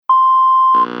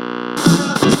Look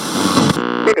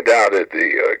it down at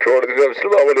the corner of the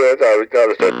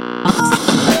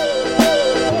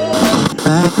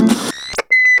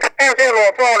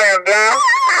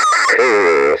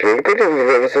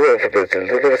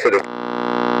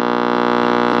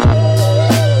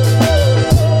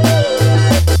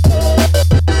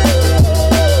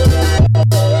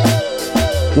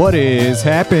What is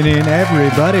happening,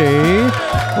 everybody?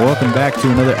 Welcome back to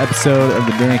another episode of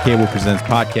the Dan Cable Presents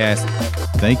podcast.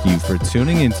 Thank you for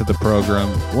tuning into the program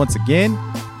once again.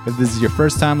 If this is your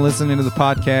first time listening to the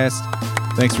podcast,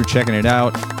 thanks for checking it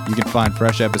out. You can find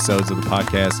fresh episodes of the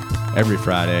podcast every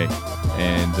Friday,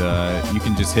 and you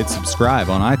can just hit subscribe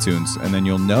on iTunes, and then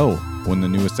you'll know when the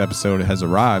newest episode has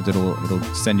arrived. It'll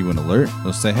send you an alert.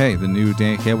 It'll say, hey, the new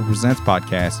Dan Cable Presents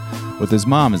podcast with his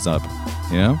mom is up,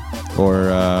 you know, or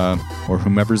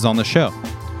whomever's on the show.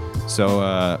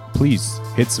 So please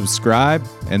hit subscribe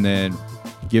and then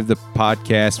give the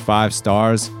podcast 5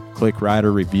 stars, click write a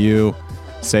review,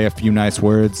 say a few nice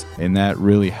words, and that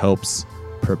really helps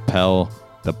propel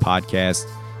the podcast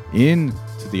into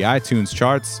the iTunes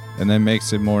charts and then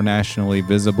makes it more nationally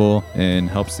visible and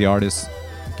helps the artists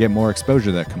get more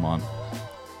exposure that come on.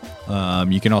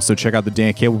 You can also check out the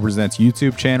Dan Cable Presents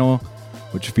YouTube channel,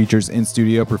 which features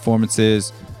in-studio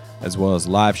performances as well as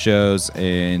live shows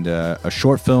and a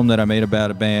short film that I made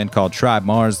about a band called Tribe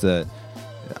Mars that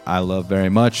I love very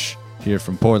much here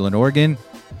from Portland, Oregon.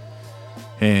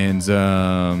 And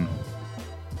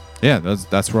yeah,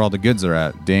 that's where all the goods are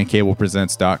at.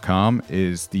 DanCablePresents.com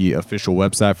is the official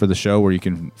website for the show where you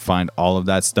can find all of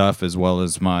that stuff as well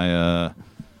as my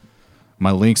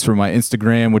my links for my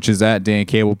Instagram, which is at Dan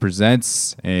Cable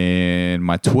Presents, and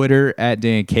my Twitter at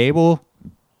Dan Cable.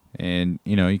 And,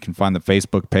 you know, you can find the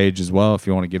Facebook page as well if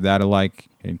you want to give that a like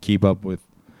and keep up with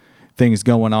things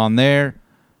going on there.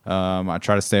 I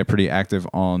try to stay pretty active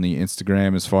on the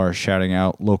Instagram as far as shouting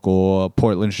out local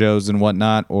Portland shows and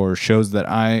whatnot, or shows that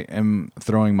I am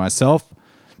throwing myself.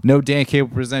 No Dan Cable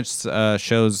Presents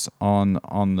shows on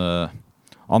the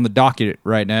docket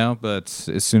right now, but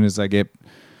as soon as I get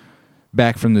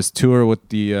back from this tour with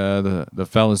the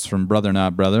fellas from Brother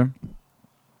Not Brother,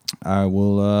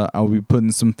 I'll be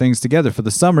putting some things together for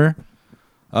the summer.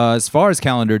 As far as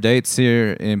calendar dates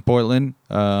here in Portland,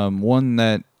 one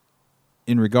that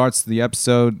in regards to the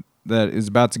episode that is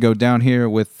about to go down here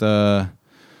with the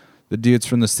dudes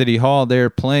from the City Hall, they're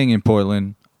playing in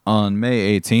Portland on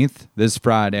May 18th, this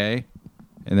Friday,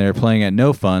 and they're playing at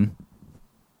No Fun.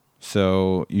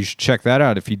 So you should check that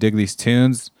out if you dig these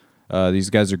tunes. These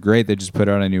guys are great. They just put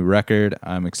out a new record.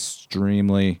 I'm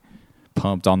extremely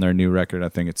pumped on their new record. I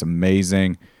think it's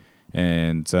amazing.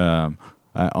 And I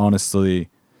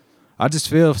just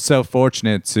feel so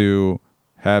fortunate to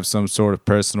have some sort of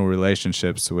personal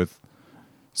relationships with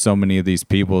so many of these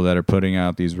people that are putting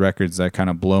out these records that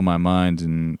kind of blow my mind,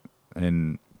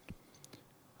 and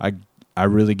I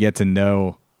really get to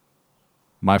know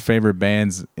my favorite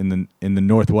bands in the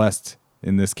Northwest.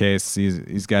 In this case,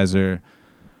 these guys are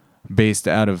based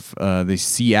out of the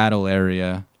Seattle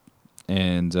area,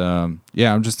 and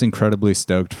yeah, I'm just incredibly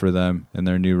stoked for them and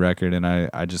their new record, and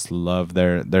I just love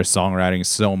their songwriting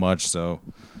so much. So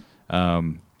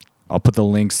I'll put the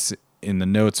links in the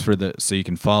notes so you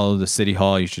can follow the City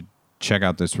Hall. You should check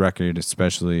out this record,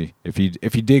 especially if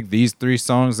you dig these 3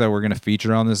 songs that we're going to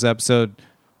feature on this episode.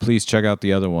 Please check out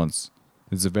the other ones.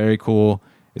 It's a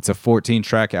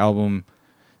 14-track album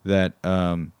that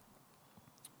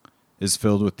is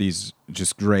filled with these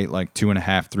just great, like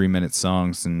 2.5-3 minute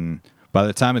songs, and by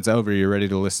the time it's over, you're ready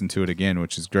to listen to it again,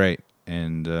 which is great.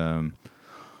 And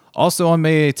also on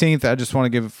May 18th, I just want to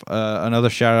give another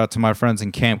shout out to my friends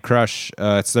in Camp Crush.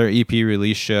 It's their EP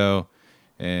release show,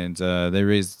 and they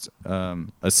raised a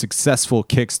successful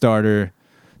Kickstarter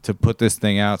to put this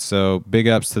thing out. So big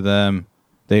ups to them.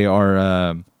 They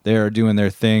are doing their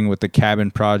thing with the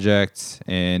Cabin Project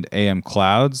and AM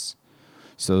Clouds.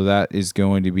 So that is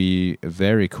going to be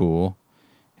very cool.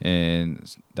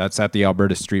 And that's at the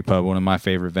Alberta Street Pub, one of my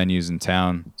favorite venues in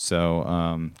town.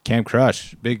 So Camp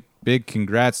Crush, big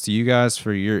congrats to you guys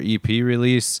for your EP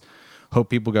release. Hope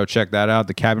people go check that out.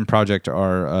 The Cabin Project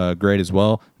are great as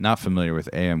well. Not familiar with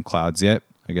AM Clouds yet.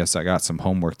 I guess I got some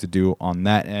homework to do on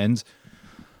that end.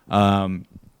 And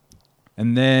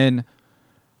then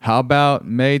how about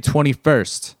May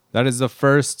 21st? That is the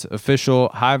first official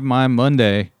Hive Mind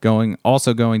Monday going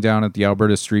down at the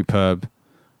Alberta Street Pub.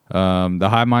 The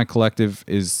Hive Mind Collective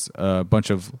is a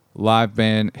bunch of live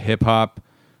band hip hop.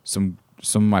 Some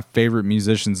of my favorite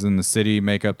musicians in the city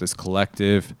make up this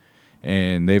collective,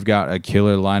 and they've got a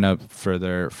killer lineup for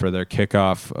their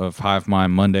kickoff of Hive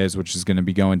Mind Mondays, which is going to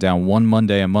be going down one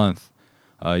Monday a month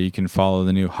You can follow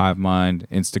the new Hive Mind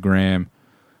Instagram.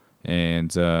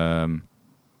 And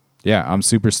yeah, I'm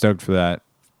super stoked for that.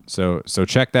 So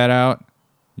check that out.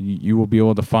 You will be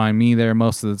able to find me there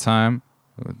most of the time,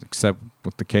 except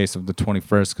with the case of the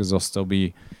 21st, because I'll still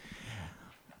be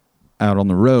out on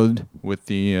the road with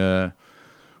the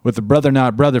Brother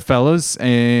Not Brother fellows.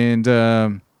 And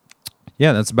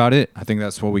yeah, that's about it. I think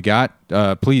that's what we got.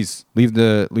 Please leave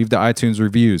the iTunes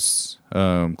reviews.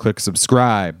 Click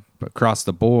subscribe across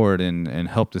the board and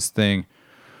help this thing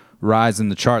rise in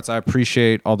the charts. I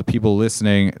appreciate all the people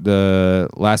listening. The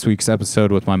last week's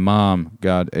episode with my mom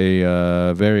got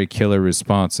a very killer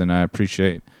response, and I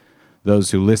appreciate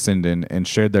those who listened and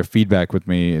shared their feedback with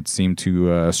me. It seemed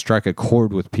to strike a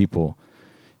chord with people,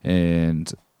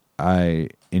 and I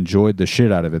enjoyed the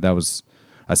shit out of it.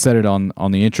 I said it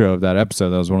on the intro of that episode.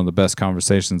 That was one of the best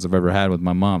conversations I've ever had with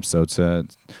my mom. So to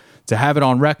have it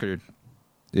on record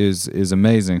is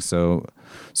amazing. So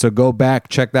go back,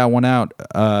 check that one out.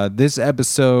 This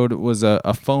episode was a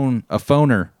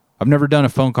phoner. I've never done a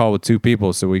phone call with two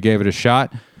people, so we gave it a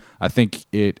shot. I think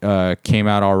it came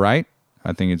out all right.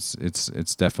 I think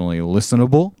it's definitely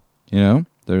listenable. You know,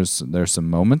 there's some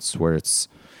moments where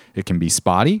it can be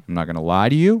spotty. I'm not going to lie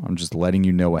to you. I'm just letting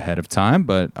you know ahead of time.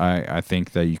 But I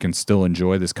think that you can still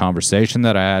enjoy this conversation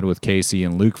that I had with Casey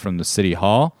and Luke from the City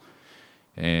Hall.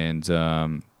 And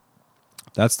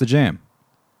that's the jam.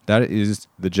 That is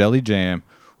the Jelly Jam.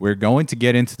 We're going to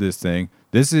get into this thing.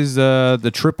 This is the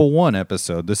 111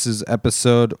 episode. This is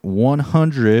episode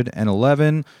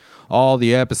 111. All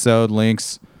the episode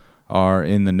links are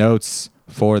in the notes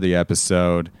for the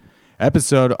episode.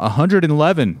 Episode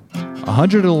 111.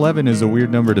 111 is a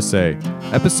weird number to say.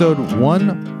 Episode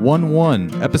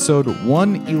 111. Episode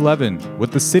 111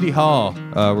 with the City Hall.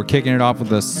 We're kicking it off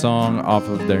with a song off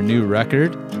of their new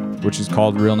record, which is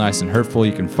called Real Nice and Hurtful.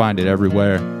 You can find it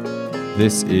everywhere.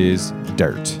 This is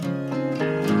Dirt.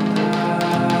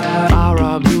 I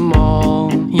robbed the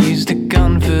mall, used a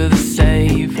gun for the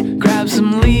safe, grabbed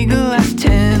some legal ass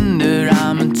tender,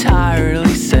 I'm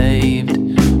entirely saved.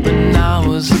 When I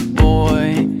was a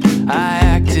boy, I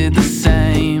acted the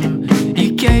same.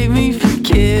 You gave me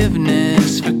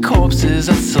forgiveness for corpses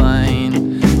I'd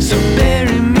slain. So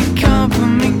bury me, comfort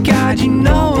me, God, you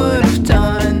know what I've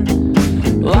done.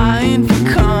 Lying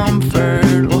for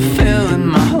comfort while filling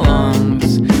my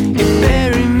lungs. You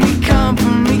bury me,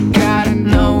 comfort me, God, I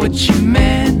know what you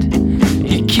meant.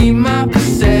 You keep my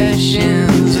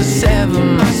possessions or sever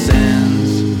my sins.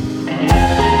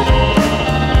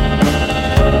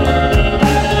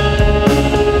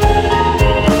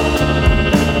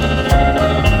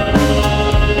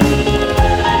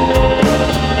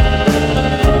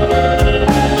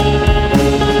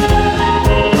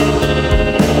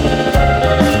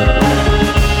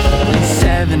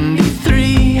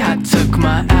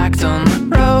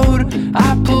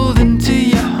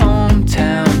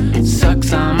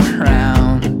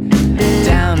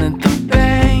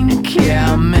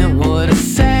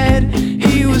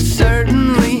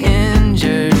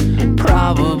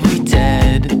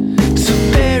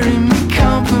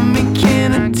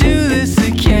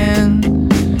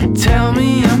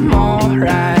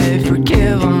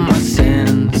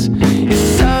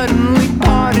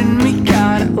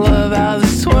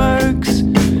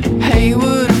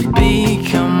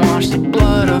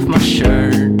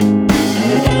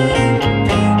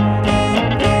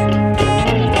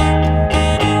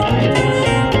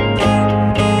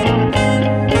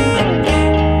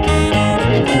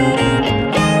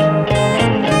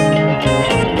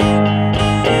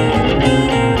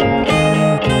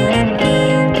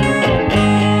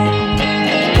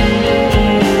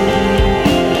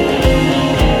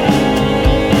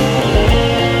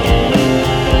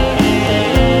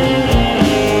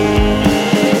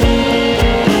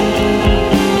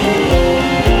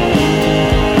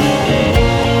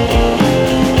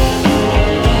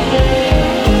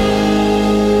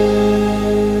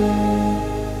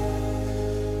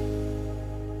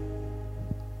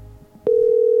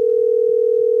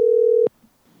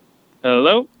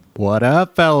 Hello? What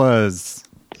up, fellas?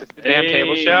 Damn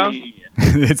Cable Show?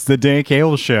 It's the Dan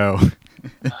Cable Show.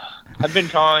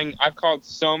 I've called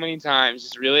so many times,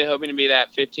 just really hoping to be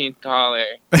that 15th caller.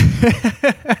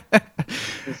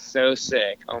 It's so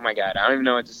sick. Oh my god, I don't even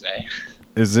know what to say.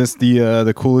 Is this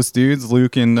the coolest dudes,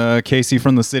 Luke and Casey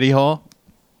from the City Hall?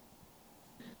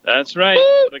 That's right.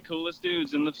 The coolest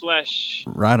dudes in the flesh.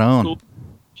 Right on. Cool.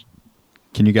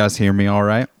 Can you guys hear me all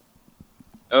right?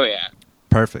 Oh yeah.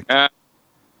 Perfect.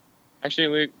 Actually,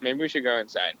 Luke, maybe we should go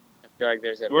inside. I feel like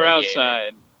there's a We're radiator.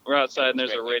 outside. We're outside, and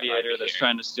there's a It's making it hard radiator to that's hear.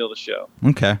 trying to steal the show.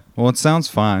 Okay. Well, it sounds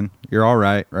fine. You're all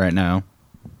right now.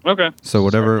 Okay. So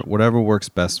whatever works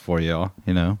best for y'all,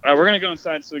 you know. All right, we're gonna go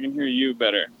inside so we can hear you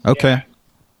better. Okay.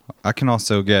 I can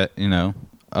also get, you know,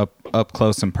 up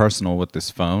close and personal with this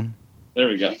phone. There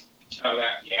we go. Oh,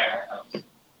 that helps.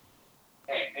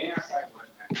 Hey, hang outside one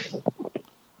minute.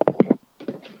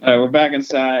 All right, we're back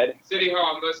inside. City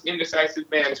Hall, most indecisive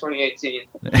man 2018.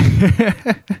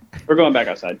 We're going back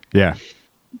outside. Yeah.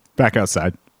 Back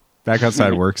outside. Back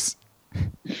outside works.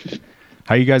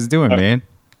 How you guys doing, man?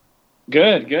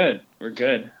 Good. We're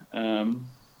good.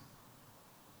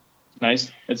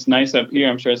 Nice. It's nice up here.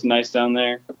 I'm sure it's nice down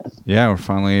there. Yeah, we're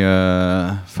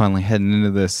finally heading into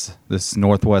this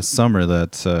northwest summer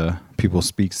that people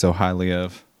speak so highly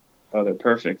of. Oh, they're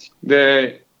perfect.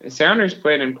 The Sounders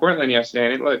played in Portland yesterday,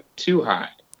 and it looked too hot.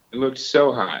 It looked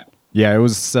so hot. Yeah, it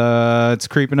was. It's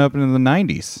creeping up into the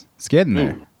 90s. It's getting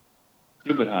there. Ooh.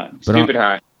 Stupid hot. But Stupid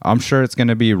hot. I'm sure it's going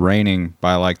to be raining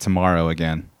by like tomorrow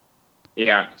again.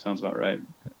 Yeah, Sounds about right.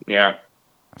 yeah.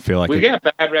 I feel like We got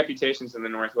bad reputations in the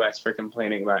Northwest for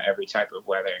complaining about every type of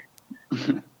weather.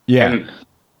 yeah. And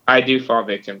I do fall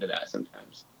victim to that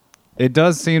sometimes. It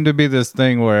does seem to be this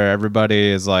thing where everybody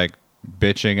is like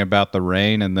bitching about the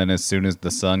rain, and then as soon as the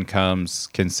sun comes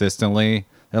consistently,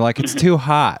 they're like, it's too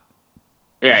hot.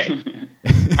 Right.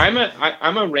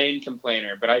 I'm a rain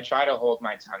complainer, but I try to hold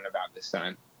my tongue about the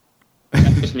sun.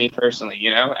 That's just me personally, you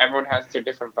know? Everyone has their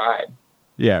different vibe.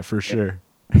 Yeah, for sure.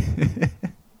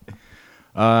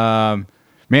 Man,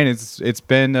 it's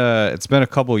been a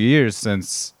couple years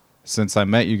since I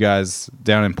met you guys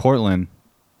down in Portland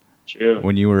True.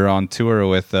 when you were on tour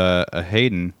with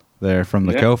Hayden there from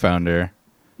the Yeah. co-founder.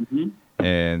 Mm-hmm.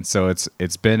 And so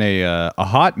it's been a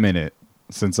hot minute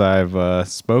since I've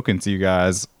spoken to you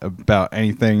guys about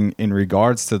anything in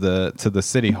regards to the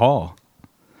city hall.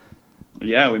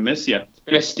 Yeah, we miss you. It's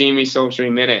been a steamy, sultry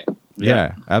minute.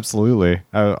 Yeah, absolutely.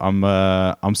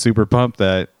 I'm super pumped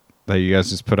that you guys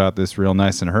just put out this real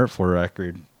nice and hurtful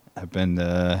record. I've been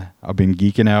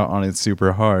geeking out on it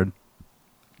super hard.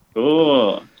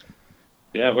 Cool.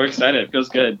 Yeah, we're excited. It feels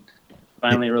good.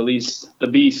 Finally released the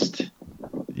beast.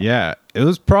 Yeah, it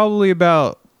was probably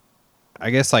about, I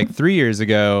guess, like 3 years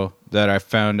ago that I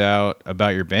found out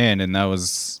about your band, and that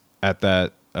was at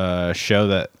that show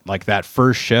that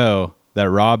first show that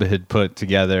Rob had put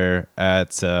together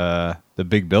at the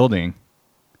big building.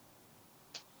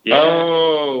 Yeah.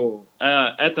 Oh.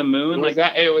 At the moon. Was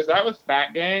that with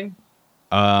Fat Gang?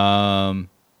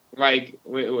 Like, it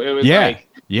was Yeah, like...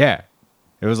 yeah.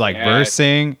 It was like Yeah.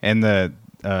 versing, and that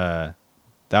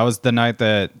was the night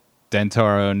that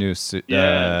Dentaro knew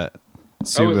Yeah. was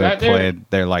Suba that there? played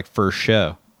their like first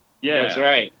show. Yeah. That's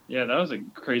right. Yeah, that was a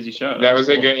crazy show. That was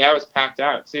a cool. good... Yeah, it was packed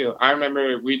out, too. I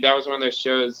remember that was one of those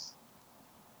shows,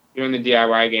 doing the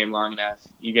DIY game long enough,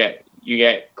 you get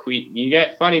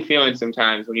funny feelings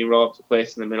sometimes when you roll up to a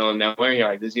place in the middle of nowhere. You're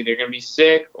like, this is either going to be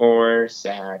sick or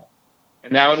sad.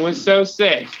 And that one was so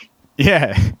sick.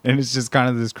 Yeah, and it's just kind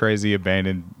of this crazy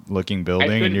abandoned looking building,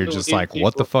 and couldn't you're just believe like,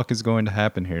 what the people- fuck is going to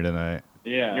happen here tonight?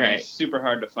 Yeah, Right. it's super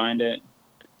hard to find it.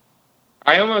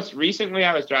 I was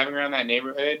driving around that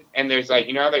neighborhood, and there's like,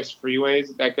 you know how there's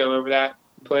freeways that go over that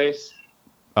place?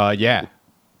 Yeah.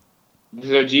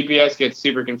 So GPS gets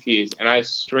super confused, and I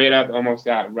straight up almost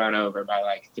got run over by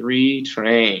like 3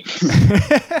 trains.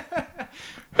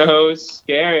 So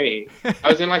scary. I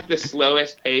was in like the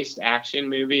slowest paced action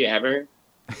movie ever,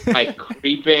 like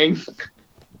creeping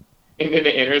into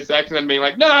the intersection and being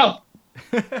like, no!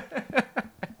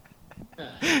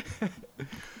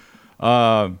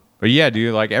 But yeah,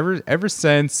 dude, like ever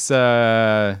since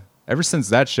that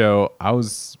show, I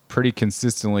was pretty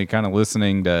consistently kind of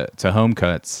listening to Home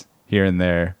Cuts here and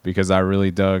there because I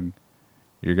really dug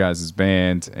your guys'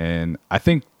 band, and I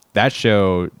think that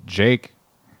show Jake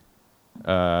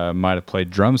might have played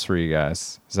drums for you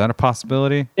guys. Is that a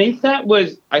possibility? I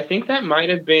think that might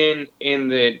have been in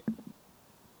the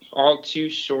all too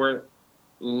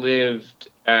short-lived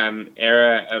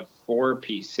era of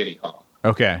 4-piece City Hall.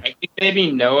 Okay. I think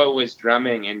maybe Noah was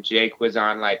drumming and Jake was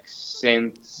on like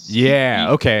synths.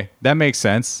 Yeah, okay. That makes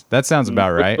sense. That sounds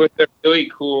about right. It was a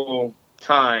really cool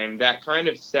time that kind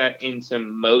of set into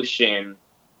motion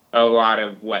a lot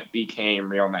of what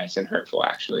became Real Nice and Hurtful,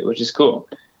 actually, which is cool.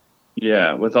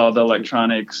 Yeah, with all the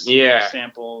electronics, Yeah.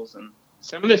 samples, and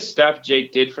Some of the stuff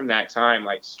Jake did from that time,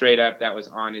 like straight up that was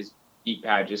on his beat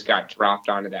pad, just got dropped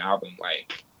onto the album,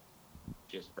 like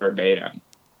just verbatim.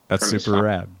 That's from the super song.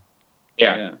 rad.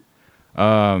 Yeah.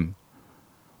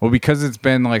 Well, because it's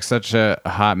been like such a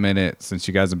hot minute since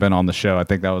you guys have been on the show, I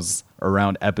think that was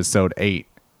around episode 8,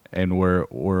 and we're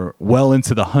well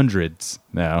into the hundreds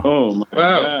now. oh my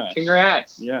Whoa, gosh.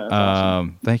 congrats. Yeah, that's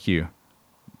awesome. Thank you.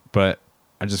 But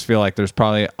I just feel like there's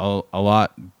probably a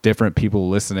lot different people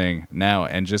listening now,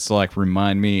 and just to like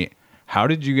remind me, how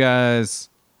did you guys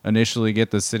initially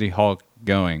get the City Hall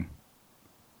going?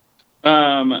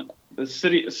 The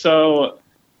city. So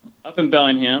up in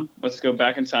Bellingham. Let's go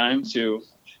back in time to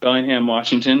Bellingham,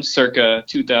 Washington, circa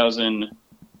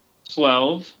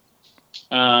 2012.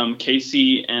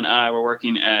 Casey and I were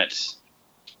working at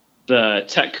the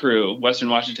Tech Crew,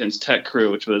 Western Washington's Tech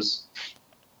Crew, which was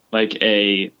like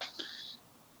a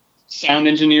sound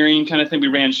engineering kind of thing. We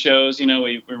ran shows,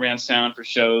 we ran sound for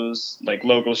shows, like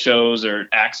local shows or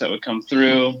acts that would come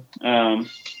through. And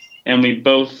we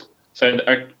both, so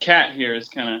our cat here is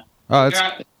kind of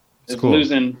cool.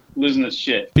 losing its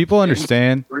shit. People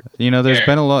understand,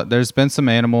 there's been some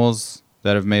animals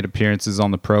that have made appearances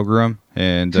on the program,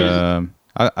 and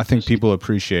I think people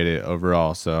appreciate it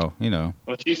overall. So, Well,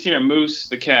 she's here. Moose,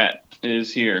 the cat,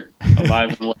 is here, alive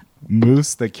and well.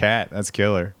 Moose, the cat. That's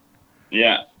killer.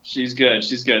 Yeah, she's good.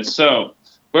 So,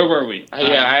 where were we? I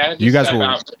had to You step out for a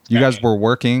guys second. were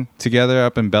working together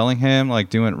up in Bellingham,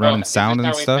 like running sound and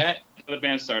Is this how we stuff. met? The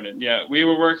band started. Yeah, we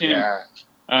were working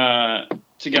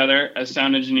together as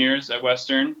sound engineers at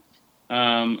Western.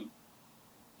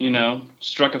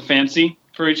 Struck a fancy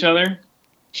for each other,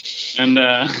 and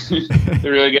They're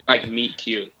really good, like meet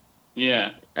cute.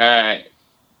 yeah.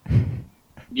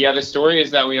 The story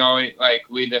is that we always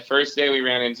the first day we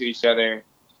ran into each other,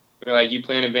 we were like, "You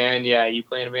play in a band? Yeah. You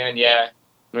play in a band? Yeah."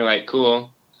 We're like,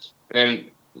 "Cool." And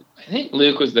I think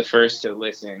Luke was the first to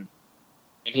listen,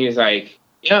 and he was like,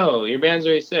 "Yo, your band's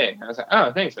really sick." I was like,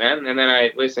 "Oh, thanks, man." And then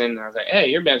I listened, and I was like, "Hey,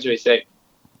 your band's really sick."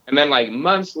 And then like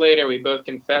months later, we both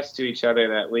confessed to each other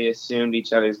that we assumed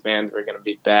each other's bands were going to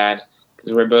be bad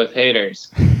because we're both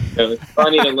haters. So it was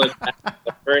funny to look back at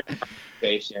the first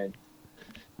conversation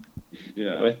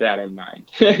with that in mind.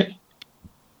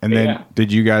 And then Yeah.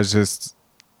 did you guys just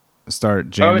start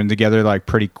jamming together like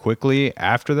pretty quickly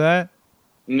after that?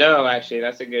 No, actually,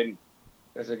 that's a good.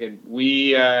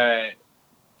 We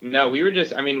were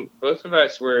just. I mean, both of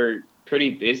us were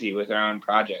pretty busy with our own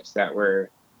projects that were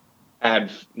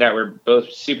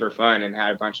both super fun and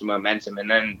had a bunch of momentum, and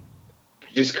then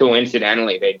just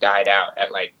coincidentally they died out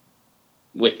at like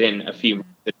within a few months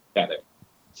of each other.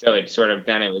 So it sort of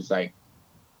then it was like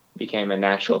became a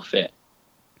natural fit.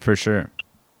 For sure.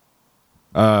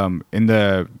 In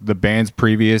the bands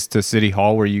previous to City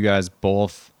Hall, were you guys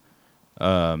both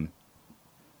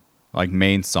like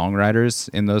main songwriters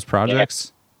in those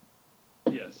projects?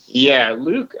 Yes. Yeah,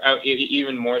 Luke,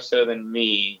 even more so than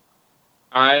me.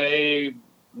 I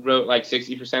wrote like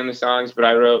 60% of the songs, but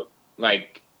I wrote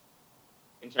like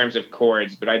in terms of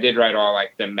chords, but I did write all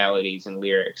like the melodies and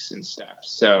lyrics and stuff.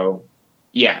 So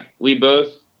yeah, we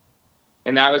both,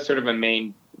 and that was sort of a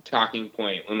main talking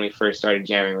point when we first started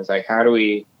jamming, was like, how do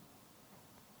we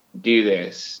do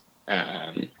this?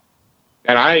 And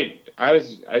I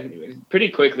pretty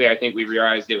quickly, I think we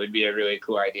realized it would be a really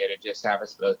cool idea to just have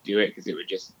us both do it, because it would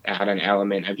just add an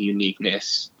element of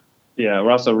uniqueness. Yeah,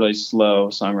 we're also really slow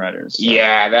songwriters. So.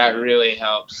 Yeah, that really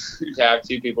helps to have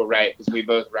two people write, because we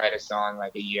both write a song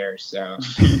like a year. So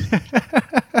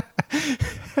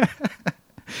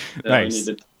Nice. We need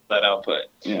to that output.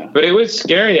 Yeah. But it was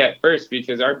scary at first,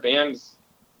 because our bands,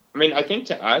 I mean, I think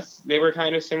to us, they were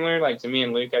kind of similar. Like to me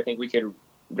and Luke, I think we could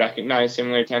recognize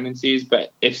similar tendencies,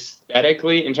 but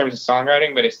aesthetically, in terms of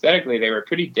songwriting, but aesthetically, they were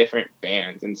pretty different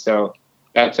bands. And so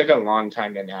that took a long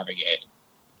time to navigate.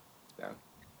 So,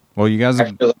 Well, you guys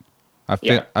have,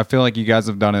 Yeah. I feel like you guys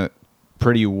have done it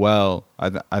pretty well.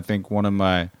 I think one of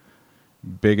my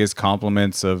biggest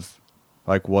compliments of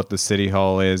like what the City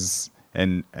Hall is,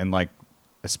 and like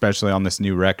especially on this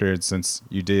new record, since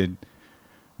you did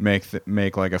make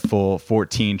like a full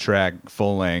 14-track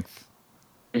full length.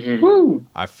 Mhm. Woo!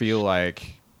 I feel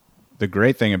like the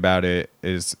great thing about it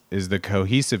is the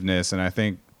cohesiveness, and I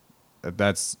think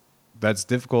that's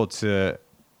difficult to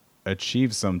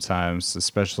achieve sometimes,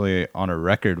 especially on a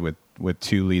record with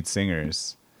two lead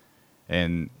singers.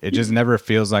 And it just never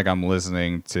feels like I'm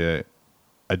listening to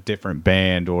a different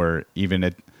band, or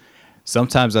even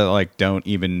sometimes I like don't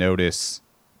even notice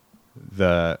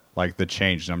the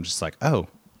change, and I'm just like, oh,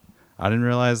 I didn't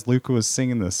realize Luca was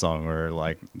singing this song, or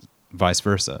like vice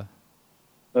versa.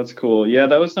 That's cool. Yeah,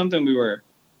 that was something we were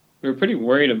pretty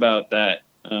worried about, that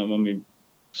when we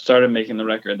started making the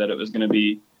record, that it was going to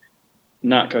be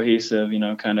not cohesive,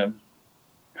 kind of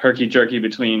herky-jerky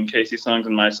between Casey's songs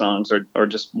and my songs, or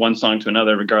just one song to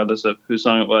another, regardless of whose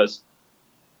song it was.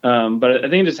 But I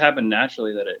think it just happened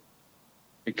naturally that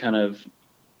it kind of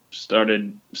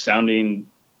started sounding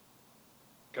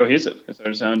cohesive. It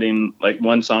started sounding like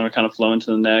one song would kind of flow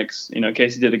into the next.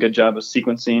 Casey did a good job of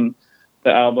sequencing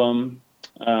the album.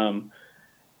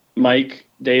 Mike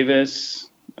Davis,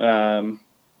 our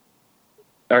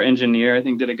engineer, I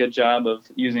think did a good job of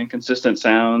using consistent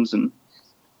sounds. And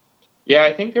Yeah,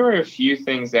 I think there were a few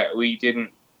things that we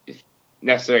didn't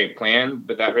necessarily plan,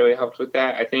 but that really helped with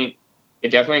that. I think it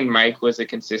definitely Mike was a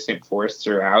consistent force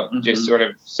throughout. Just sort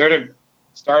of started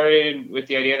with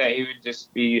the idea that he would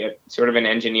just be sort of an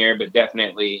engineer, but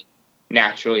definitely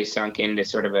naturally sunk into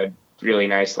sort of a really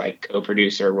nice like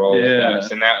co-producer role with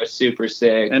us, and that was super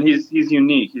sick. And he's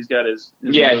unique. He's got his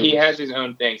he has his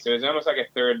own thing. So it's almost like a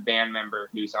third band member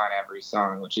who's on every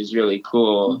song, which is really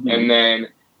cool. And then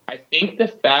I think the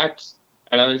fact,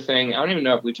 another thing, I don't even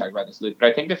know if we talked about this, Luke, but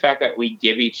I think the fact that we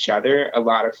give each other a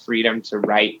lot of freedom to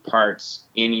write parts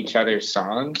in each other's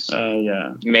songs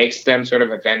makes them sort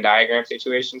of a Venn diagram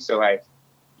situation. So like,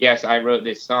 yes, I wrote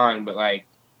this song, but like,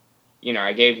 you know,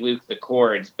 I gave Luke the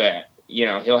chords, but you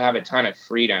know, he'll have a ton of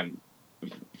freedom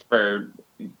for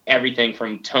everything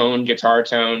from guitar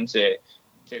tone to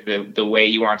the way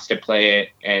he wants to play it,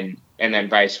 and then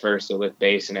vice versa with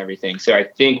bass and everything. So I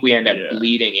think we end up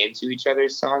bleeding into each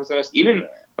other's songs. Even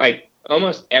like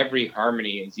almost every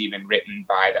harmony is even written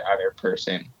by the other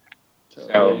person.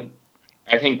 So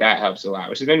I think that helps a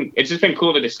lot. It's just been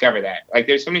cool to discover that. Like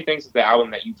there's so many things with the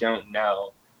album that you don't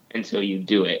know until you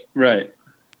do it. Right.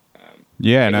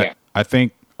 I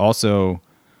think also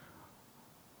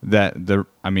that the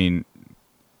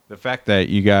fact that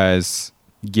you guys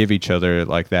give each other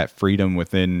like that freedom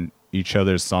within each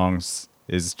other's songs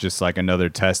is just like another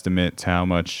testament to how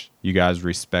much you guys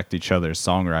respect each other's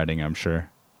songwriting, I'm sure.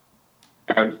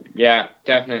 Yeah,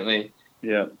 definitely.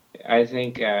 Yeah. I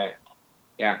think,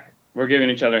 we're giving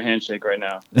each other a handshake right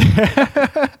now.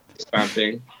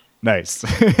 Something. Nice.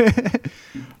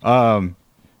 Along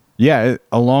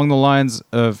the lines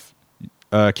of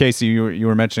Casey, you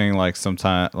were mentioning like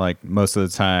sometimes, like most of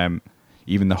the time,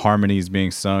 even the harmonies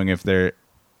being sung, if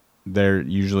they're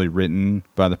usually written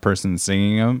by the person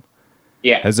singing them.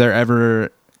 Yeah. Has there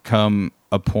ever come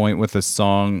a point with a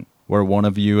song where one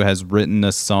of you has written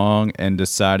a song and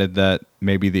decided that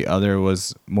maybe the other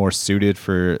was more suited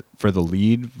for the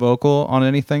lead vocal on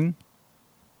anything?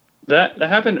 That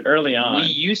happened early on. We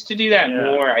used to do that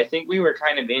more. I think we were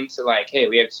kind of into like, hey,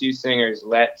 we have two singers,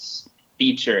 let's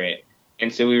feature it.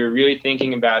 And so we were really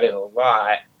thinking about it a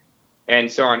lot.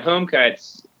 And so on Home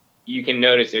Cuts, you can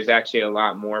notice there's actually a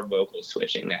lot more vocal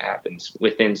switching that happens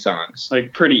within songs.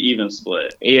 Like pretty even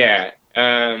split. Yeah.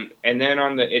 And then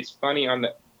it's funny, on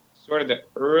the sort of the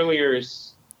earlier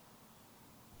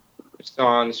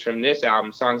songs from this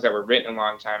album, songs that were written a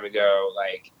long time ago,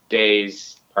 like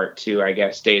Days Part 2, I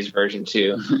guess, Days Version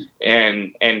 2,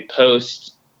 and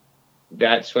Post,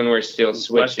 that's when we're still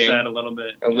switching. West Set a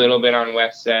little bit on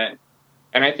West Set.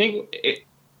 And I think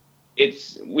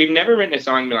we've never written a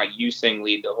song and been like, you sing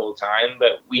lead the whole time,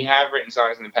 but we have written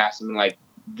songs in the past and been like,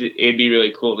 it'd be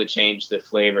really cool to change the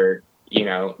flavor, you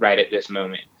know, right at this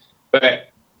moment. But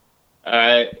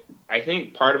I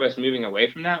think part of us moving away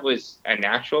from that was a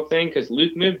natural thing, because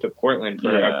Luke moved to Portland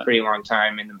for a pretty long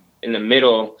time in the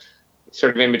middle,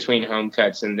 sort of in between Home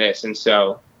Cuts and this. And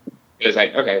so it was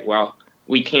like, okay, well,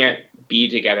 we can't be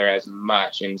together as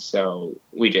much. And so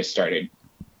we just started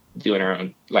doing our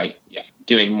own,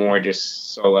 doing more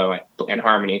just solo and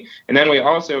harmony. And then we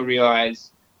also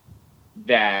realized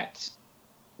that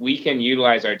we can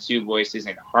utilize our two voices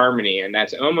in harmony, and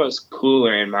that's almost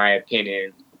cooler, in my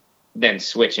opinion, than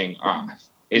switching off,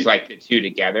 is like the two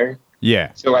together.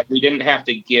 Yeah. So like we didn't have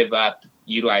to give up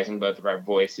utilizing both of our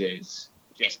voices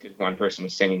just because one person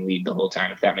was singing lead the whole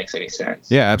time, if that makes any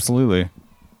sense. Yeah, absolutely.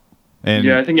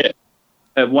 And I think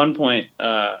at one point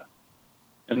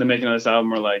in the making of this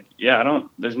album, we're like,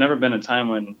 there's never been a time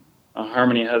when a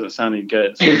harmony hasn't sounded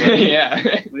good. So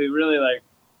we really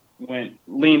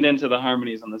leaned into the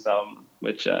harmonies on this album,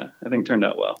 which I think turned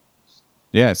out well.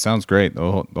 Yeah, it sounds great.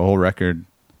 The whole record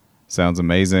sounds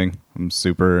amazing. I'm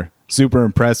super, super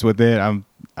impressed with it.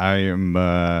 I am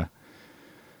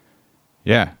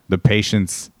the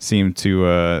patience seemed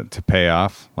to pay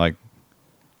off,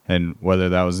 and whether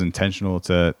that was intentional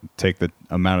to take the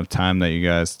amount of time that you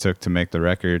guys took to make the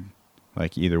record,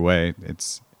 either way,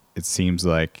 it seems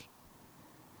like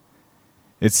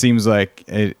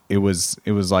it was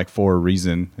like for a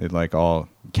reason. It all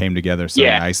came together so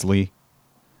nicely.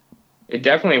 It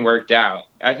definitely worked out.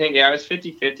 I think it was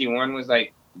 50-50. One was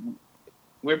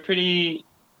we're pretty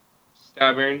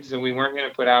stubborn, so we weren't going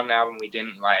to put out an album we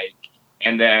didn't like.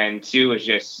 And then two was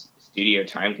just studio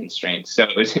time constraints. So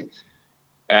it was,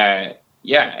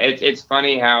 it's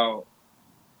funny how,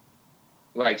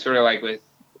 sort of with,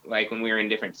 when we were in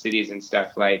different cities and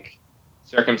stuff,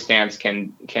 circumstance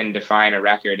can define a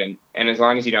record, and as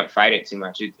long as you don't fight it too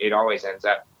much, it always ends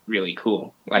up really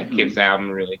cool. Like gives the album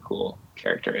a really cool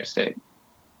characteristic.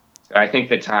 So I think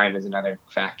the time is another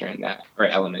factor in that, or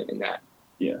element in that.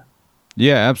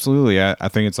 Yeah, absolutely. I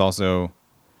think it's also,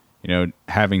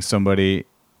 having somebody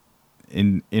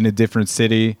in a different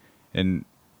city, and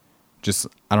just,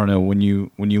 I don't know, when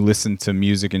you listen to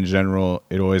music in general,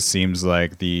 it always seems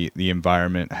like the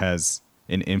environment has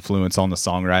an influence on the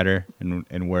songwriter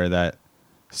and where that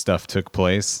stuff took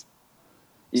place.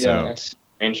 Yeah, So, that's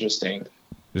interesting.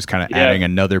 just kind of adding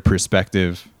another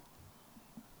perspective.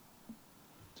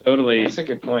 Totally. That's a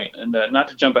good point. And not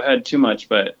to jump ahead too much,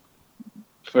 but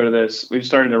for this, we've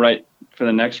started to write for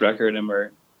the next record, and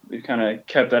we've kind of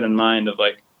kept that in mind of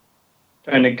like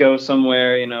trying to go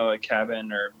somewhere, a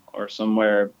cabin or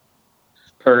somewhere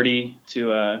purdy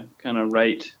to kind of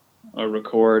write or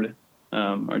record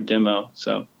our demo.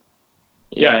 So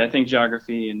yeah, I think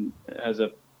geography has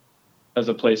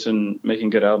a place in making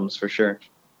good albums for sure.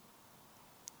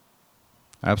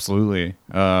 Absolutely.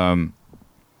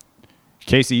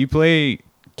 Casey, you play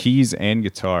keys and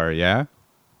guitar, yeah?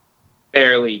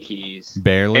 Barely keys.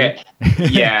 Barely?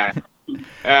 Yeah.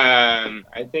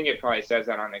 I think it probably says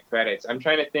that on the credits. I'm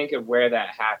trying to think of where that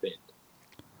happened.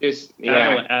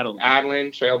 Adeline,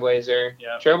 Trailblazer.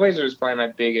 Yeah. Trailblazer was probably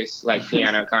my biggest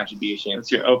piano contribution.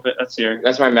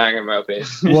 That's my magnum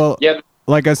opus. Well, Yep.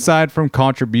 like aside from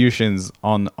contributions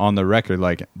on the record,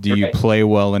 like do you Right. play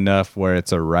well enough where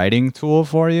it's a writing tool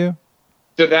for you?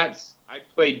 So I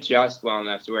play just well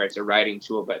enough to where it's a writing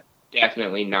tool, but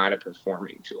definitely not a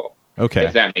performing tool. Okay.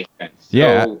 If that makes sense.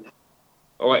 Yeah.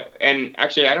 And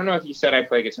actually, I don't know if you said I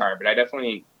play guitar, but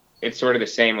it's sort of the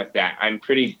same with that. I'm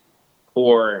pretty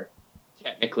poor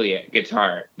technically at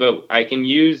guitar, but I can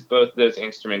use both those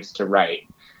instruments to write.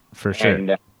 For sure.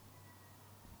 And,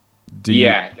 do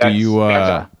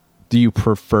you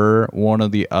prefer one or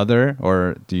the other,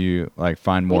 or do you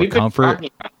find more we've been comfort?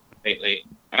 talking about it lately.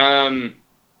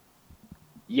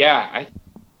 I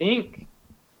think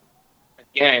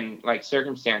again,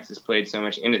 circumstances played so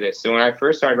much into this. So when I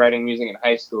first started writing music in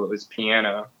high school, it was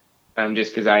piano,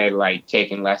 just because I had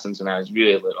taken lessons when I was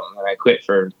really little, and then I quit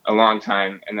for a long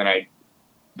time, and then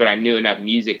but I knew enough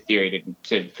music theory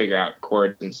to figure out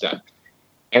chords and stuff.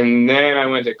 And then I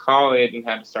went to college and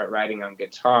had to start writing on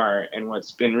guitar. And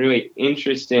what's been really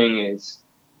interesting is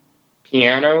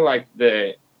piano,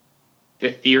 the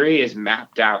theory is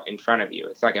mapped out in front of you.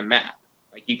 It's like a map.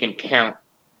 You can count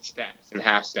steps and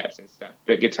half steps and stuff.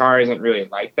 But guitar isn't really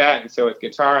like that. And so with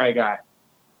guitar, I got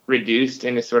reduced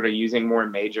into sort of using more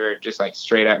major, just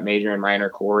straight up major and minor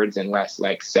chords, and less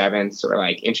sevenths or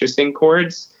interesting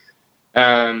chords,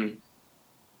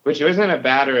 which wasn't a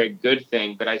bad or a good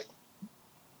thing. But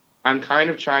I'm kind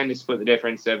of trying to split the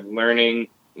difference of learning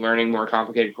more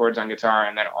complicated chords on guitar,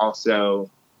 and then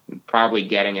also probably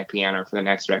getting a piano for the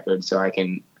next record so I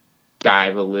can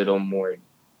dive a little more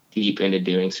deep into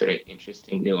doing sort of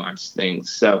interesting, nuanced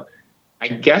things. So I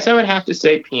guess I would have to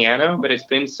say piano, but it's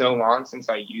been so long since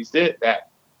I used it that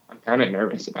I'm kind of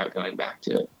nervous about going back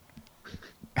to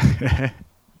it.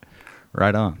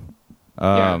 Right on.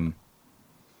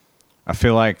 I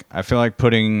feel like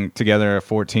putting together a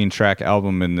 14-track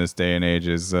album in this day and age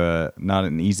is not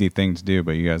an easy thing to do,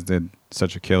 but you guys did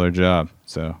such a killer job.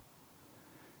 So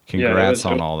congrats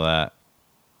on all that.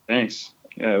 Thanks.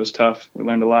 Yeah, it was tough. We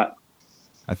learned a lot.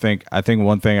 I think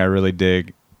one thing I really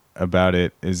dig about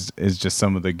it is just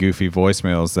some of the goofy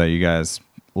voicemails that you guys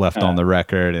left on the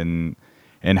record, and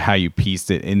how you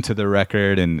pieced it into the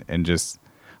record, and just,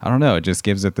 I don't know, it just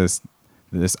gives it this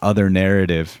other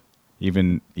narrative,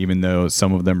 even though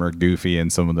some of them are goofy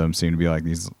and some of them seem to be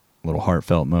these little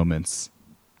heartfelt moments.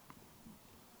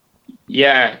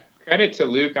 Yeah, credit to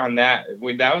Luke on that.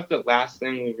 That was the last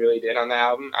thing we really did on the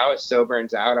album. I was so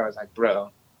burnt out. I was like,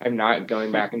 bro, I'm not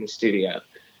going back in the studio.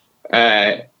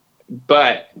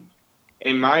 But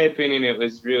in my opinion, I'm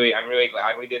really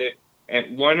glad we did it.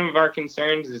 And one of our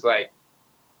concerns is that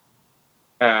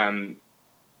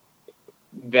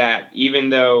even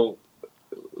though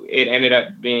it ended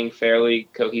up being fairly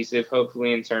cohesive,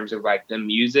 hopefully, in terms of the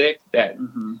music, that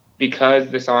because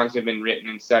the songs have been written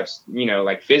in such,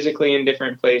 physically in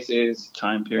different places,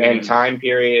 time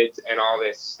periods and all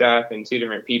this stuff, and two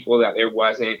different people, that there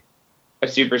wasn't a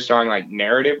super strong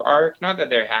narrative arc. Not that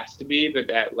there has to be, but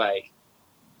that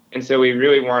and so we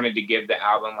really wanted to give the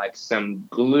album some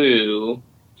glue,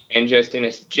 and just in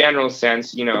a general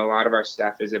sense, a lot of our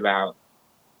stuff is about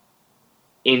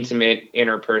intimate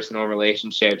interpersonal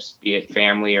relationships, be it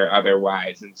family or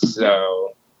otherwise. And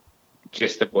so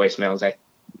just the voicemails,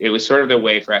 it was sort of the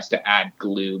way for us to add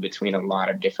glue between a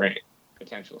lot of different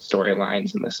potential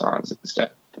storylines in the songs and stuff.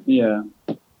 Yeah,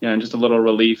 and just a little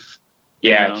relief.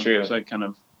 Yeah, true. It's like kind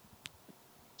of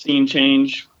scene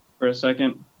change for a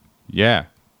second. Yeah,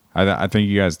 I think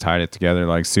you guys tied it together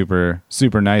like super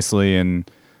nicely, and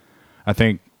I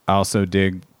think I also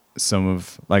dig some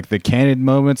of like the candid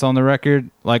moments on the record,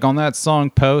 like on that song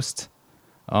Post.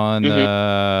 On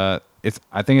I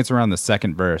think it's around the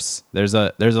second verse. There's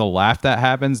a laugh that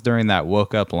happens during that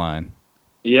woke up line.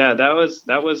 Yeah, that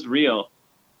was real.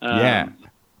 Yeah,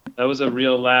 that was a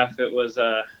real laugh. It was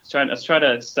let's try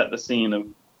to set the scene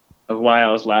of why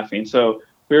I was laughing. So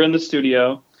we were in the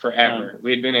studio Forever.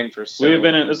 We'd been in for so we had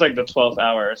been in, long. it was like the 12th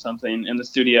hour or something in the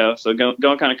studio. So going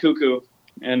kind of cuckoo,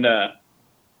 and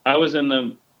I was in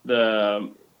the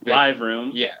live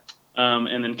room. Yeah.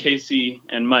 And then Casey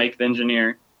and Mike, the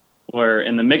engineer, were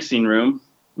in the mixing room.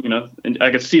 You know, and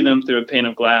I could see them through a pane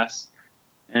of glass.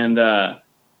 And I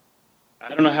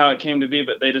don't know how it came to be,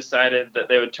 but they decided that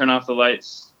they would turn off the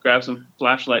lights, grab some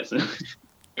flashlights, and,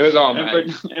 It was all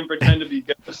mine. and pretend to be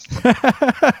ghosts.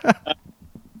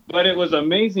 But it was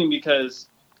amazing because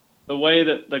the way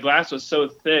that the glass was so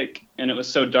thick and it was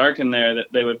so dark in there that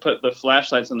they would put the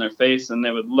flashlights on their face and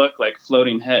they would look like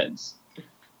floating heads.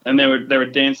 And they were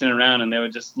dancing around and they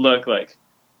would just look like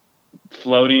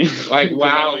floating. Like,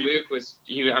 wow, Luke was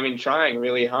trying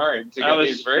really hard to get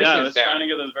these verses down. I was down. trying to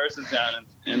get those verses down,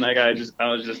 and like I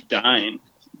was just dying.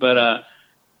 But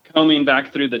combing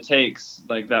back through the takes,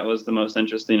 like that was the most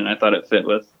interesting, and I thought it fit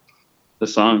with the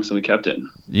song, so we kept it.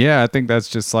 Yeah, I think that's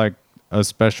just like a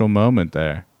special moment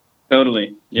there.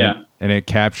 Totally, yeah. And it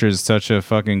captures such a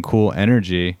fucking cool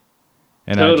energy.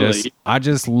 And Totally. I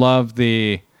just love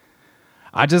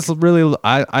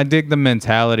I dig the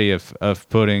mentality of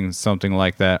putting something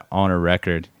like that on a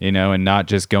record, you know, and not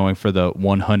just going for the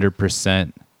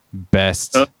 100%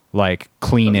 best, like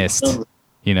cleanest,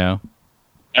 you know?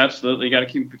 Absolutely. You got to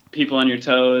keep people on your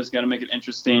toes, got to make it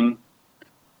interesting.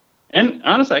 And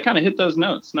honestly, I kind of hit those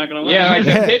notes, not going to lie. Yeah, like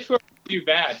the pitch was too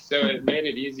bad, so it made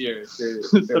it easier to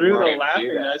through the want to do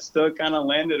laughing, that. I still kind of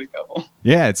landed a couple.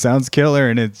 Yeah, it sounds killer,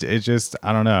 and it just,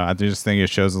 I don't know, I just think it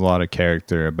shows a lot of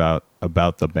character about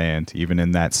the band, even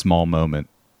in that small moment.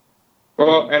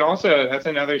 Well, and also that's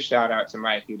another shout out to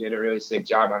Mike, who did a really sick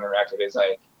job on the record. Is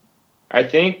like, I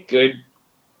think good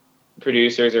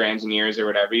producers or engineers or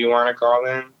whatever you want to call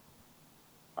them,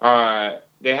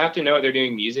 they have to know what they're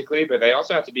doing musically, but they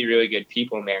also have to be really good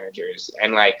people managers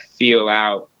and like feel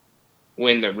out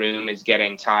when the room is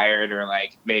getting tired or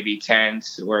like maybe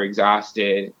tense or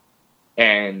exhausted.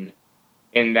 And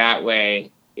in that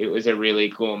way, it was a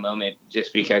really cool moment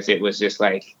just because it was just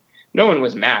like, no one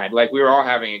was mad. Like we were all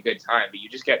having a good time, but you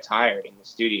just get tired in the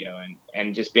studio,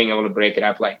 and just being able to break it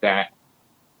up like that.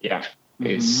 Yeah.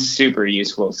 Is super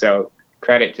useful. So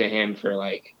credit to him for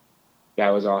like, that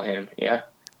was all him. Yeah.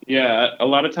 Yeah. A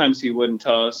lot of times he wouldn't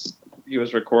tell us he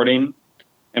was recording,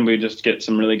 and we'd just get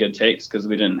some really good takes because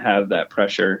we didn't have that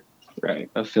pressure, Right.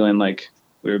 of feeling like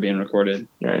we were being recorded.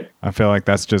 Right. I feel like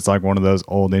that's just like one of those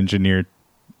old engineer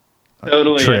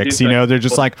Totally. tricks, you know? They're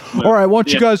just like, all right, why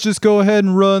don't you guys just go ahead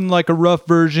and run like a rough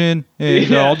version, and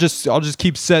Yeah. I'll just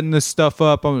keep setting this stuff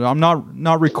up. I'm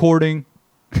not recording.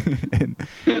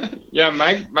 Yeah.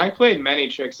 Mike played many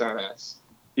tricks on us.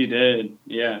 He did.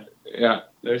 Yeah. Yeah.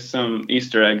 There's some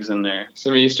Easter eggs in there.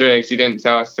 Some Easter eggs he didn't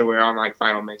tell us till we were on like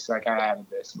final mix. Like, I added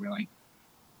this, and we're like,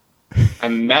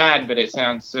 I'm mad, but it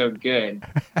sounds so good.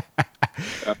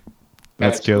 So,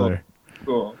 That's killer.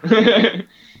 Cool.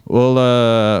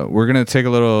 Well, we're gonna take a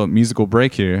little musical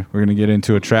break here. We're gonna get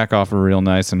into a track off of Real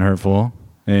Nice and Hurtful,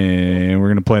 and we're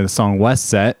gonna play the song West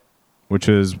Set,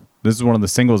 this is one of the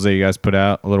singles that you guys put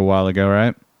out a little while ago,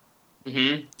 right?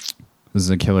 Mm-hmm. This is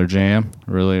a killer jam.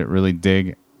 Really, really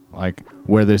dig like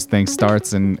where this thing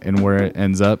starts and where it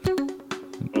ends up.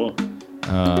 Cool.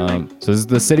 So this is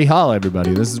the City Hall,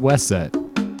 everybody. This is West Set.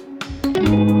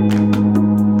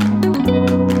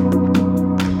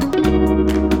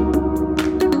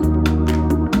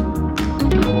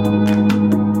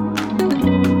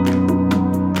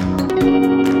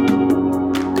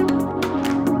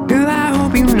 Girl, I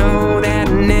hope you know that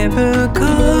I never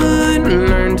could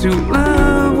learn to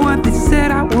love what they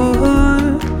said I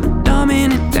would.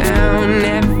 Dumbing it down,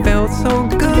 that felt so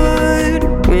good.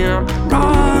 When I'm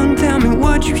wrong, tell me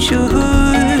what you should.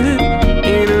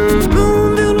 In a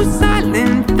room filled with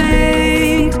silent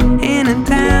fakes, in a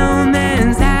town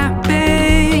that's half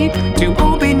baked, to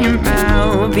open your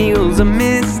mouth feels a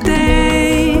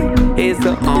mistake. It's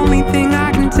the only thing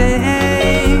I can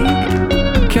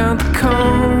take. Count the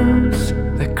cones,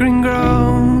 the green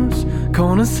grows,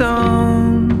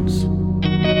 cornerstones.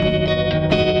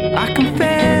 I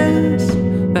confess,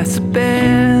 that's the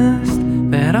best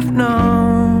that I've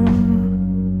known.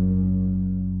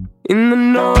 In the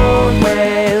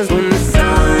Northwest, when the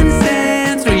sun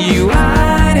sets, were you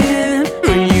hiding?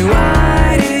 Were you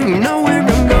hiding? You know where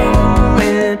I'm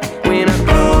going. When I'm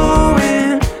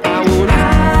going, I won't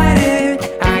hide it.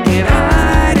 I can't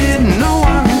hide it. No,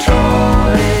 I'm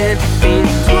controlling. Think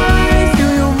twice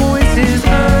till your voice is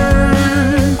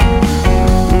heard.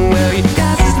 Well, your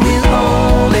dust is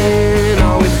withholding.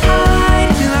 Always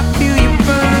hide till I feel you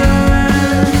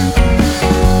burn.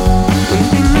 When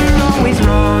things are always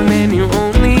wrong, then you're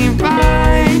only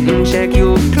right. And check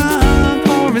your cup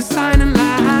for a sign of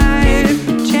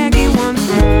life. Check it once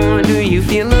more. Do you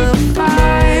feel a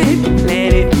fight?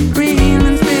 Let it breathe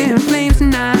and spit flames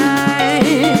tonight.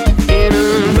 In a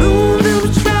room filled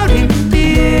with shrouded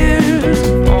fears,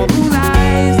 all those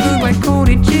eyes look like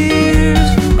coded cheers.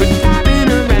 We're tapping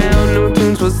around, no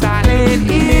tunes for silent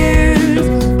ears.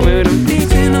 Word I'm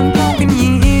facing, I'm poking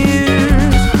your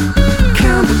ears.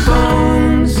 Count the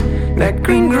bones, that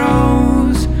green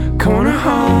grows, corner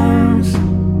homes.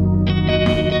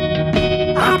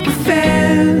 I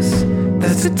profess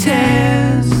that's a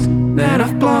test that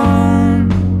I've blown.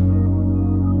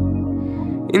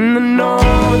 In the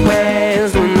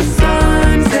Northwest, when the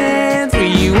sun sets, were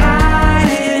you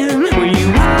hiding? Were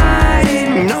you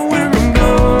hiding? You know where I'm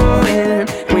going.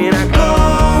 When I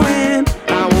go in,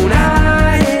 I won't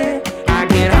hide it. I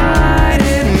can't hide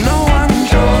it. No, I'm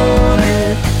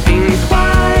controlling. Think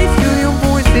twice till your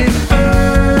voice is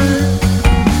heard.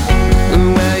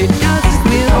 Well, your dust is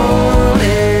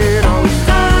withholding. Always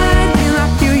hide till I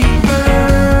feel you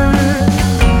burn. In the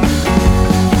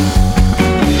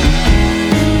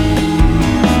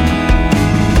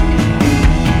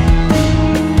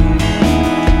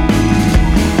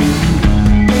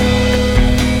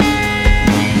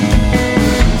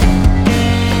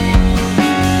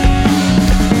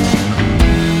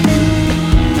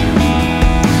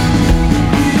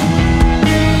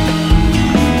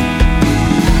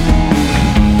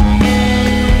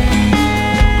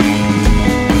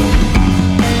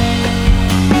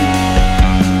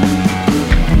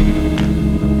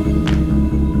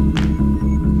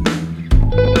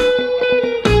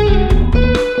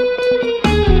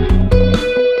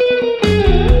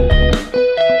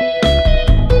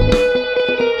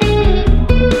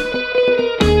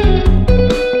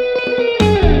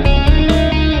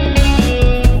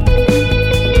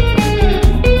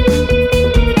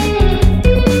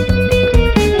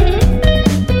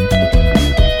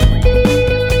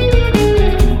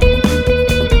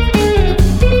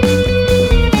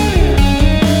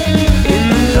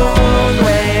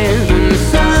Northwest,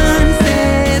 when the sun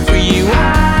sets, were you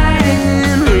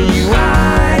hiding? Were you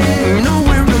hiding? You know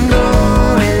where I'm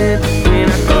going. When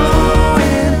I go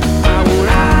in, I won't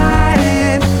hide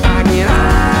it. I can't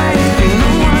hide it. You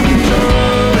know I'm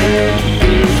controlling.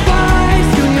 Think twice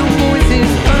till your voice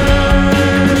is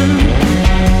heard.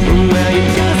 Well, your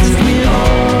dust is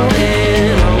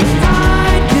withholding. Always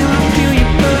hide till I feel you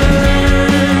burn.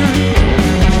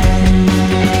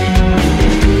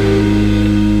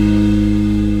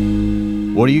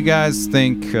 What do you guys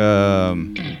think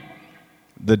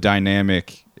the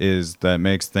dynamic is that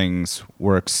makes things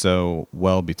work so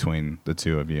well between the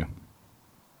two of you?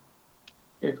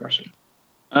 Good question.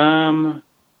 I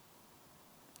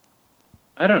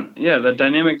don't. Yeah, the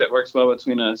dynamic that works well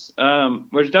between us.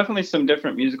 There's definitely some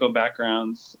different musical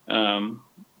backgrounds.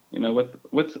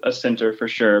 With a center for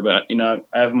sure, but I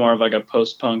have more of like a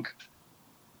post-punk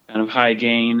kind of high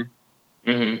gain,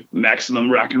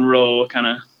 maximum rock and roll kind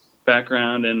of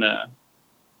background, and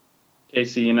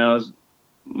Casey, is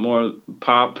more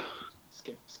pop.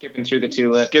 Skipping through the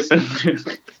tulips. Skipping through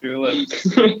the tulips.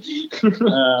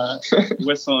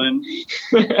 Whistling.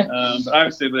 But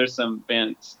obviously there's some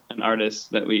bands and artists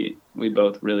that we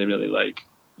both really, really like.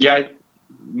 Yeah,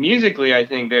 musically, I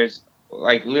think there's,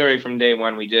 like, literally from day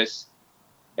one,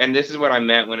 and this is what I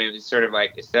meant when it was sort of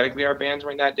like aesthetically our bands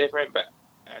weren't that different, but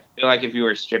I feel like if you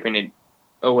were stripping it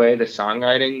away, the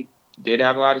songwriting did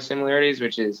have a lot of similarities,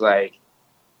 which is like,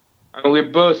 we're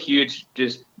both huge,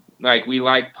 just like, we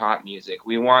like pop music.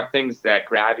 We want things that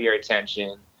grab your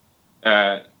attention.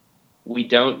 We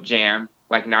don't jam.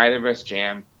 Like, neither of us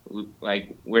jam.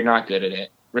 Like, we're not good at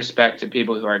it. Respect to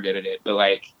people who are good at it. But,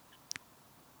 like,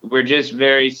 we're just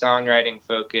very songwriting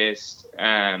focused.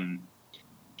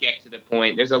 Get to the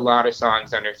point. There's a lot of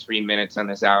songs under 3 minutes on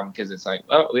this album because it's like,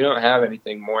 oh, we don't have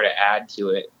anything more to add to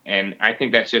it. And I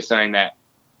think that's just something that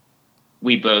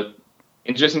we both,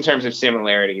 and just in terms of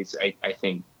similarities, I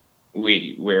think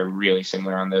we're really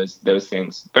similar on those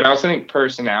things. But I also think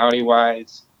personality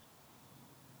wise,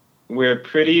 we're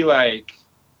pretty like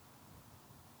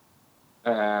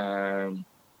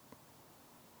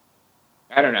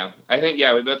I don't know. I think,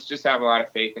 yeah, we both just have a lot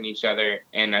of faith in each other,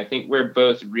 and I think we're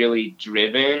both really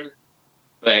driven,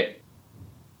 but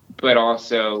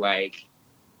also like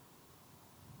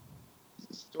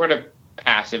sort of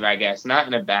passive, I guess. Not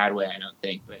in a bad way, I don't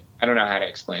think, but I don't know how to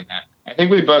explain that. I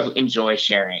think we both enjoy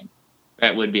sharing.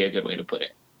 That would be a good way to put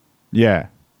it. Yeah.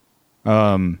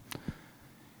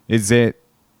 Is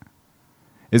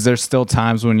there still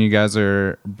times when you guys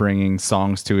are bringing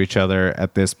songs to each other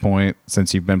at this point,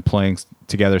 since you've been playing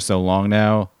together so long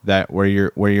now, that where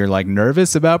you're like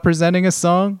nervous about presenting a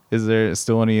song? Is there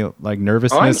still any like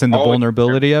nervousness in the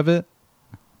vulnerability of it?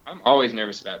 I'm always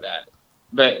nervous about that.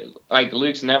 But like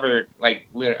Luke's never like,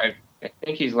 I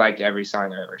think he's liked every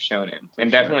song I've ever shown him,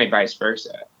 and definitely vice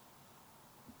versa.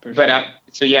 But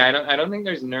I don't think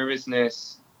there's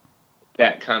nervousness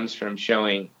that comes from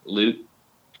showing Luke.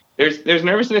 There's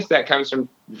nervousness that comes from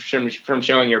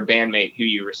showing your bandmate who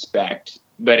you respect,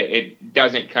 but it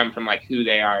doesn't come from like who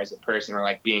they are as a person, or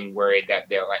like being worried that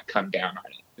they'll like come down on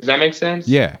it. Does that make sense?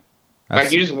 Yeah.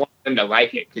 Like you just want them to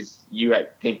like it because you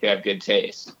think they have good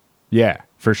taste. Yeah,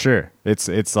 for sure. It's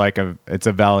like a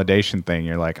validation thing.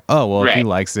 You're like, oh well, if he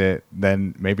likes it,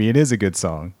 then maybe it is a good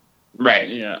song. Right.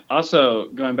 Yeah. Also,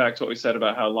 going back to what we said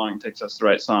about how long it takes us to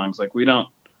write songs, like we don't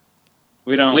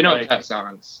cut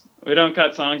songs. We don't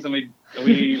cut songs, and we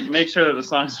make sure that the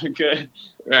songs are good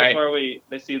before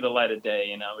they see the light of day.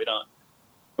 You know,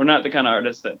 we're not the kind of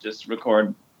artists that just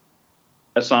record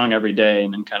a song every day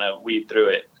and then kind of weed through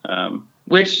it.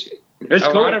 Which there's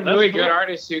a lot of really good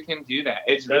artists who can do that.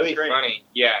 It's really funny.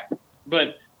 Yeah.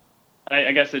 But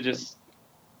I guess it just,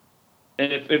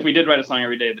 if we did write a song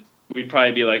every day, we'd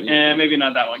probably be like, maybe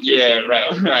not that one. Yeah,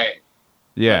 right.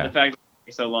 Yeah. But the fact that it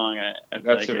takes so long,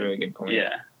 that's a really good point.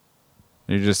 Yeah.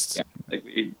 You just like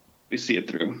we see it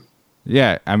through.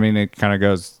 Yeah, I mean, it kind of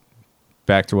goes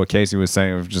back to what Casey was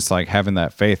saying of just like having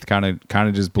that faith, kind of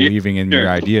just believing in your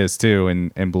ideas too,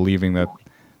 and believing that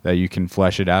you can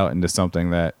flesh it out into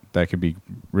something that could be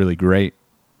really great.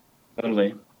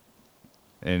 Totally.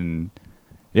 And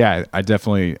yeah, I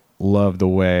definitely love the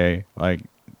way like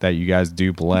that you guys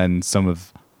do blend some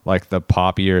of like the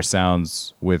poppier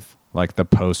sounds with like the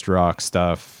post rock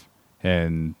stuff,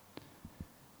 and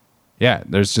yeah,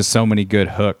 there's just so many good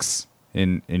hooks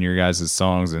in your guys'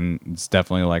 songs, and it's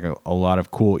definitely like a lot of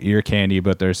cool ear candy,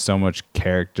 but there's so much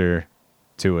character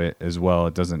to it as well.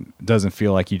 It doesn't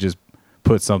feel like you just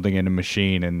put something in a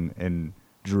machine and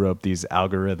drew up these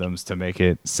algorithms to make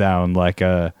it sound like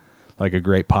a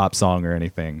great pop song or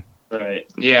anything. Right.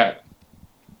 Yeah.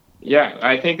 Yeah,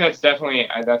 I think that's definitely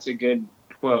that's a good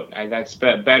quote. That's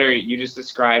better. You just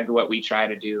described what we try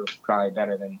to do probably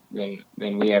better than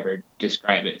we ever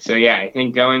describe it. So yeah, I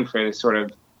think going for the sort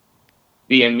of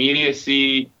the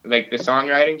immediacy, like the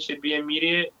songwriting should be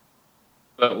immediate,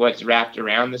 but what's wrapped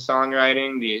around the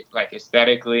songwriting, the like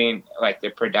aesthetically and like the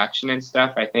production and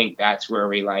stuff, I think that's where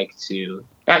we like to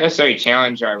not necessarily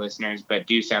challenge our listeners, but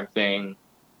do something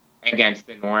against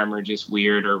the norm or just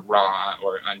weird or raw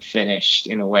or unfinished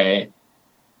in a way.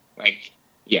 Like,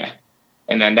 yeah.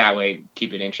 And then that way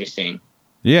keep it interesting.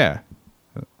 Yeah.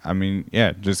 I mean,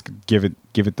 yeah, just give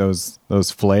it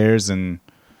those flares and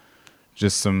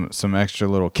just some extra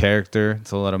little character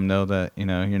to let them know that, you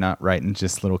know, you're not writing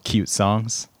just little cute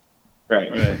songs.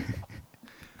 Right.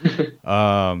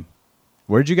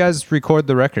 Where'd you guys record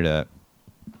the record at?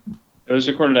 It was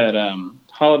recorded at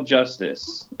Hall of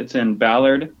Justice. It's in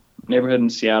Ballard neighborhood in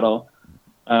Seattle.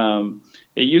 It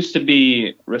used to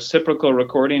be Reciprocal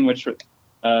Recording, which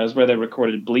is where they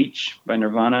recorded Bleach by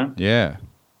Nirvana. Yeah.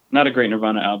 Not a great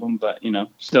Nirvana album, but, you know,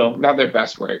 still. Not their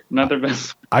best work. Not their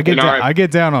best. I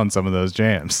get down on some of those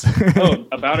jams. Oh,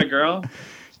 About a Girl?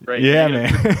 Great. Yeah,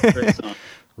 man. Great song.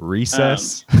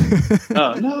 Recess.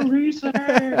 Oh, no, Recess.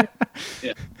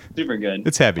 Yeah, super good.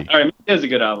 It's heavy. All right, it was a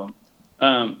good album.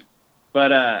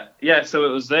 Yeah, so it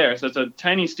was there. So it's a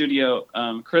tiny studio.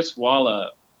 Chris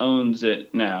Walla owns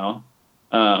it now.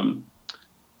 Although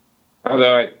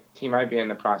he might be in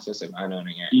the process of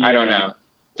unowning it. Yeah. I don't know.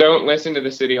 Don't listen to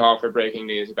the City Hall for breaking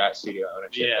news about studio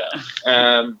ownership.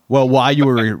 Yeah. Well, while you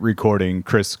were recording,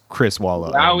 Chris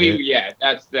Walla.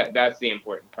 That's the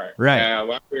important part. Right.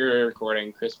 While we were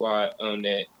recording, Chris Walla owned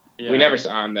it. Yeah. We never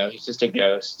saw him though. He's just a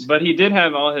ghost. But he did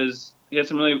have he had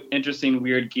some really interesting,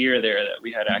 weird gear there that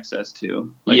we had access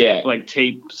to. Like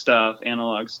tape stuff,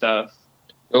 analog stuff.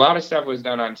 A lot of stuff was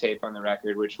done on tape on the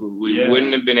record, which we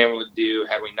wouldn't have been able to do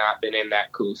had we not been in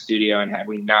that cool studio and had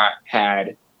we not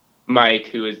had Mike,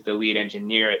 who is the lead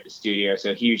engineer at the studio.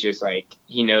 So he was just like,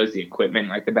 he knows the equipment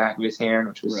like the back of his hand,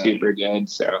 which was super good.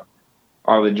 So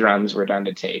all the drums were done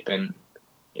to tape, and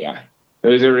yeah, it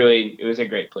was a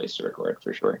great place to record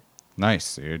for sure.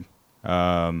 Nice, dude.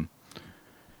 And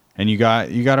you got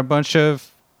a bunch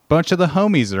of the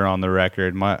homies that are on the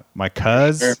record. My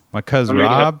cuz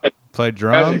Rob played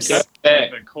drums. That's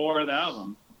the core of the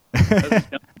album.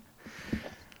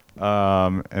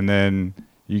 And then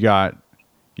you got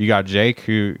Jake,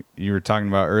 who you were talking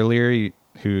about earlier,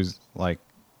 who's like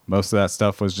most of that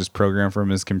stuff was just programmed from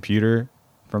his computer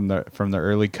from the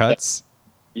early cuts.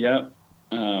 Yep.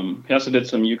 He also did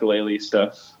some ukulele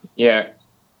stuff. Yeah.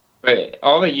 But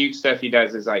all the uke stuff he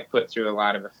does is like put through a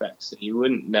lot of effects that you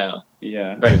wouldn't know.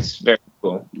 Yeah. But it's very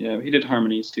cool. Yeah, he did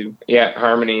harmonies too. Yeah,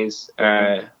 harmonies.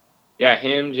 Yeah,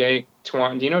 him, Jake,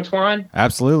 Twan. Do you know Twan?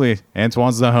 Absolutely.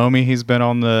 Antoine's the homie. He's been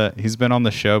on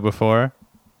the show before.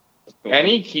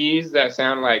 Any keys that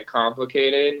sound like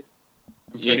complicated,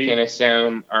 you can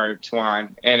assume are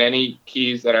Twan. And any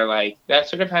keys that are like, that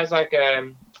sort of has like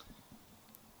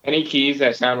any keys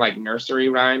that sound like nursery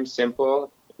rhyme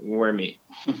simple were me.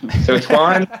 So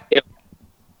Twan,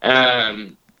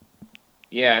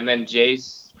 yeah, and then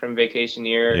Jace from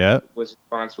Vacationeer was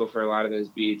responsible for a lot of those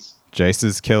beats. Jace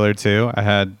is killer too. I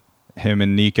had him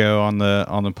and Nico on the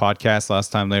podcast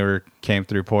last time they came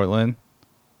through Portland.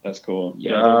 That's cool.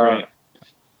 Yeah.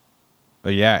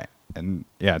 But yeah, and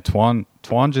yeah, Twan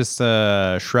just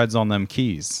shreds on them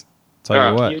keys. Tell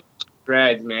you what.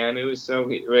 Shreds, man. It was so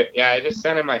yeah, I just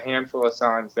sent him a handful of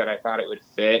songs that I thought it would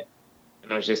fit.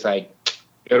 And I was just like,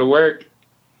 go to work.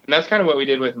 And that's kind of what we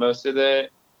did with most of the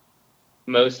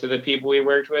people we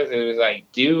worked with. It was like,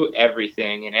 do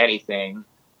everything and anything.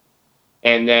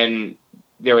 And then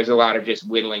there was a lot of just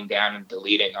whittling down and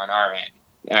deleting on our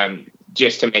end,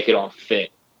 just to make it all fit.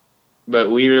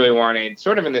 But we really wanted,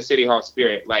 sort of in the City Hall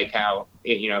spirit, like how,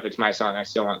 if it's my song, I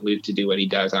still want Luke to do what he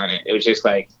does on it. It was just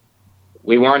like,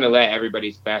 we wanted to let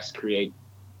everybody's best creative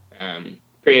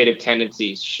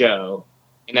tendencies show.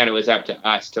 And then it was up to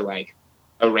us to like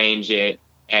arrange it,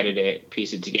 edit it,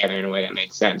 piece it together in a way that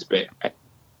made sense. But I'm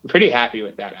pretty happy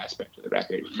with that aspect of the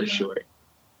record for sure.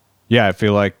 Yeah, I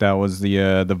feel like that was the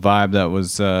vibe that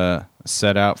was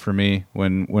set out for me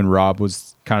when Rob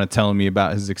was kind of telling me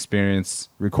about his experience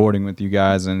recording with you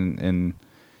guys and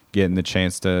getting the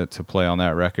chance to play on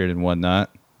that record and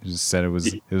whatnot. He just said it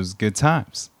was good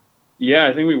times. Yeah,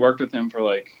 I think we worked with him for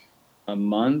like a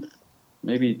month,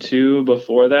 maybe two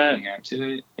before that. Yeah.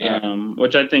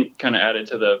 Which I think kind of added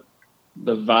to the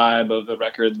vibe of the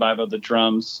record, the vibe of the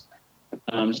drums.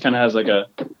 Just kind of has like a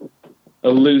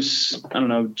loose, I don't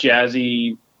know,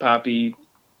 jazzy, poppy,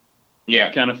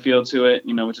 kind of feel to it,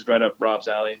 which is right up Rob's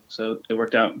alley. So it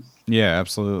worked out. Yeah,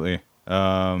 absolutely.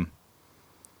 Some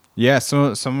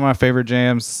of my favorite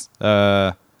jams.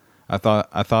 I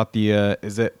thought the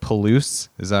is it Palouse?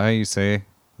 Is that how you say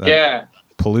that? Yeah.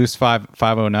 Palouse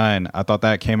 509. I thought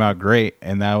that came out great,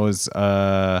 and that was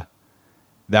a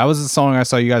song I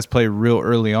saw you guys play real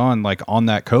early on, like on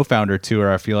that Co-Founder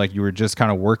tour. I feel like you were just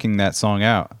kind of working that song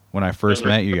out when I first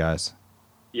met you guys.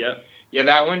 Yeah,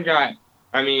 that one got.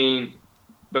 I mean,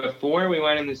 before we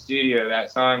went in the studio,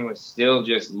 that song was still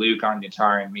just Luke on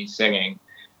guitar and me singing,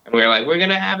 and we were like, we're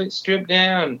gonna have it stripped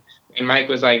down, and Mike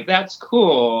was like, that's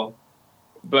cool,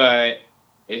 but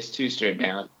it's too stripped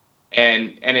down.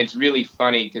 And it's really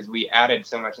funny because we added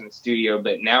so much in the studio,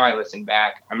 but now I listen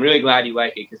back. I'm really glad you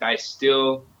like it because I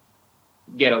still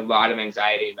get a lot of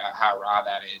anxiety about how raw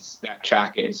that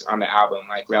track is on the album.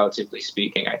 Like, relatively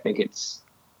speaking, I think it's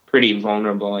pretty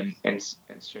vulnerable and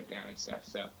stripped down and stuff.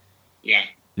 So,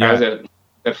 that was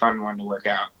a fun one to work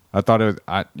out. I thought it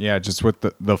was, just with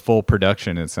the full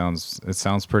production, it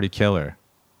sounds pretty killer.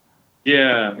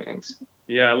 Yeah. Thanks.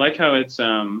 Yeah, I like how it's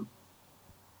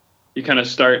you kind of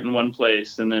start in one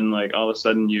place and then like all of a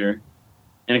sudden you're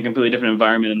in a completely different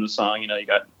environment in the song. You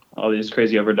got all these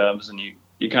crazy overdubs and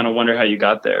you kind of wonder how you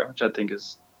got there, which I think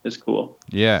is cool.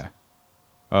 Yeah.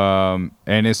 And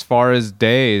as far as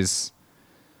Days,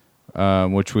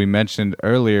 which we mentioned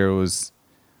earlier, was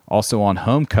also on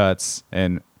Home Cuts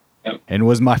and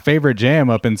was my favorite jam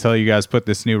up until you guys put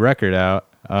this new record out.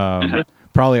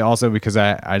 Probably also because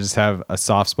I just have a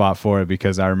soft spot for it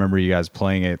because I remember you guys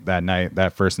playing it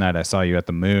that first night I saw you at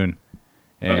the Moon.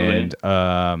 And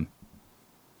talk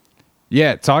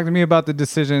to me about the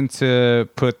decision to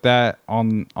put that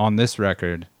on this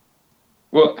record.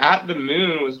 Well, at the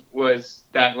Moon was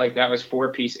that was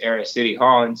 4-piece era City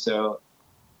Hall, and so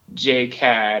Jake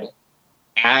had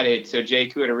added. So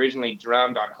Jake, who had originally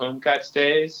drummed on Home Cuts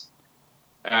Days,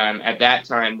 at that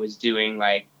time was doing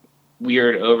like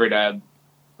weird overdub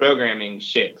programming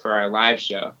shit for our live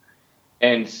show.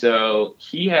 And so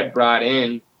he had brought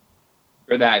in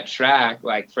for that track,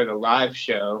 like for the live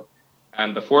show,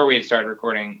 before we had started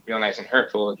recording Real Nice and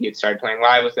Hurtful, he had started playing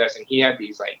live with us, and he had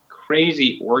these like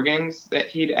crazy organs that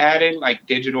he'd added, like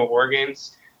digital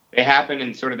organs. They happen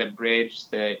in sort of the bridge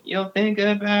that you'll think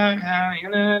about how you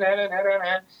know,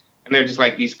 and they're just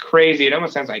like these crazy. It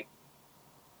almost sounds like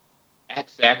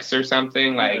XX or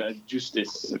something, like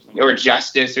Justice or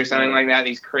Justice or something like that.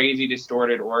 These crazy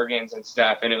distorted organs and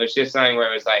stuff, and it was just something where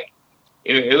it was like,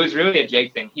 it was really a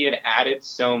Jake thing. He had added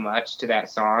so much to that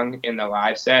song in the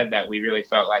live set that we really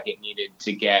felt like it needed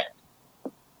to get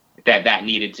that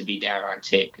needed to be down on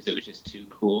tape because it was just too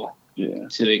cool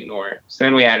to ignore. So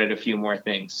then we added a few more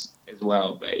things as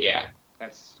well. But yeah, I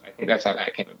think that's how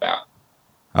that came about.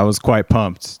 I was quite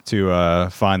pumped to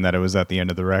find that it was at the end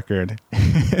of the record.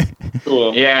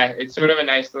 Cool. Yeah, it's sort of a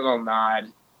nice little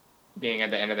nod being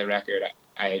at the end of the record.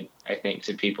 I think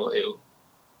to people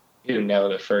who know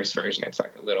the first version, it's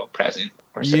like a little present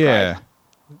or surprise.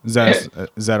 Yeah.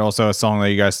 Is that also a song that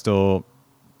you guys still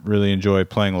really enjoy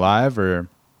playing live, or?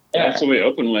 Yeah, that's what we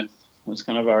open with. It's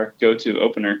kind of our go-to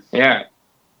opener. Yeah.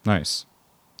 Nice.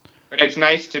 But it's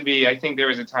nice to be, I think there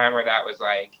was a time where that was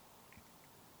like,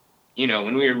 you know,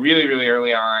 when we were really, really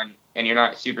early on and you're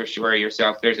not super sure of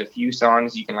yourself, there's a few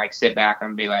songs you can like sit back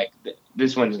and be like,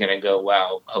 this one's going to go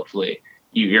well, hopefully.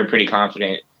 You're pretty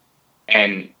confident.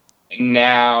 And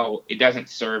now it doesn't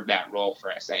serve that role for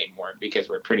us anymore because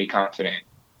we're pretty confident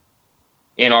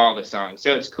in all the songs.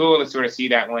 So it's cool to sort of see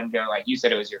that one go, like you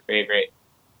said, it was your favorite.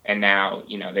 And now,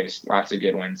 you know, there's lots of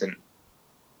good ones. And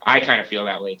I kind of feel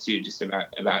that way too, just about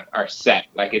our set.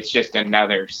 Like it's just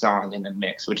another song in the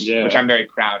mix, which I'm very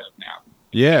proud of now.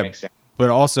 Yeah,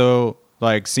 but also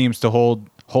like seems to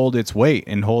hold its weight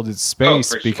and hold its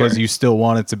space because you still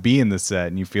want it to be in the set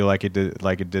and you feel like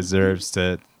it deserves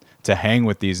to hang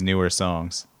with these newer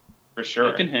songs. For sure,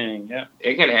 it can hang. Yeah,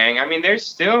 it can hang. I mean, there's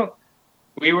still.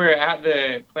 We were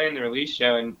playing the release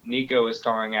show and Nico was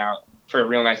calling out. For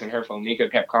Real Nice and Hurtful, Nico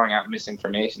kept calling out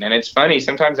misinformation. And it's funny,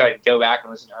 sometimes I go back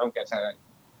and listen to Home Cuts and I'm like,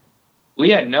 we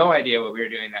had no idea what we were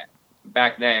doing that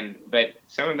back then, but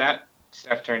some of that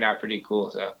stuff turned out pretty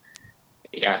cool. So,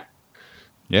 yeah.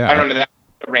 I don't know, that's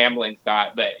a rambling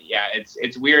thought, but yeah,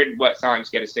 it's weird what songs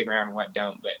get to stick around and what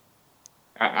don't, but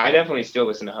I definitely still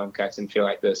listen to Home Cuts and feel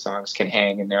like those songs can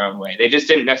hang in their own way. They just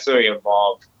didn't necessarily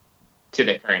evolve to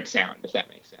the current sound, if that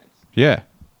makes sense. Yeah.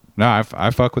 No,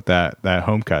 I fuck with that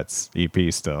Home Cuts EP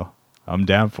still. I'm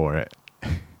down for it.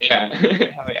 Yeah.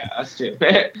 Hell yeah, us too.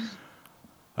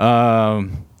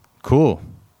 Cool.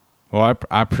 Well,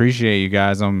 I appreciate you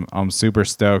guys. I'm super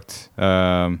stoked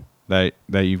that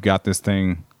you've got this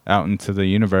thing out into the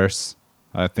universe.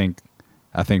 I think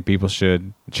people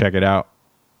should check it out.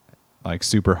 Like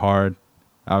super hard.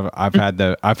 I've had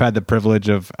the privilege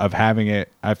of having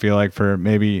it. I feel like for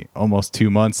maybe almost 2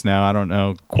 months now. I don't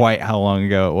know quite how long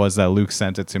ago it was that Luke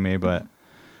sent it to me, but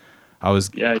I've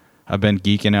been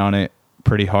geeking on it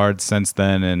pretty hard since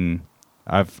then, and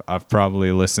I've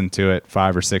probably listened to it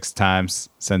 5 or 6 times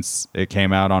since it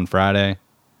came out on Friday.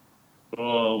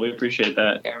 Oh, we appreciate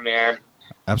that. Yeah, man.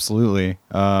 Absolutely.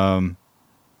 I'm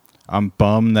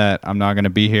bummed that I'm not going to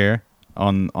be here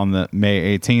on the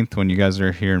May 18th when you guys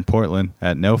are here in Portland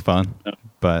at No Fun.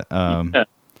 But I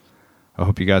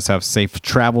hope you guys have safe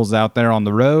travels out there on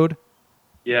the road.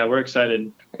 Yeah, we're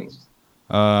excited.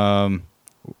 I'm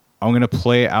going to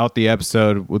play out the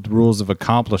episode with Rules of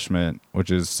Accomplishment, which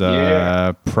is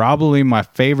probably my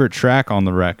favorite track on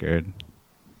the record.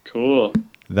 Cool.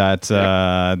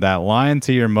 That line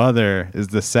to your mother is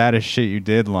the saddest shit you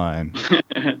did line.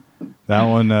 That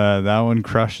one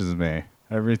crushes me.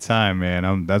 Every time,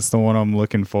 man. That's the one I'm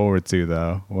looking forward to,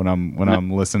 though. When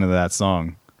I'm listening to that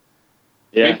song.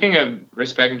 Yeah. Speaking of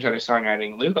respect each other's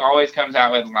songwriting, Luke always comes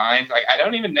out with lines. Like I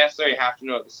don't even necessarily have to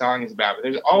know what the song is about, but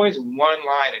there's always one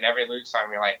line in every Luke song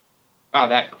where you're like, "Oh,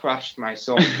 that crushed my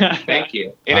soul." Thank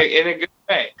you. In a good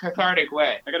way, cathartic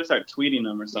way. I gotta start tweeting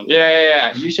them or something.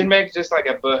 Yeah. You should make just like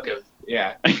a book of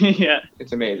yeah.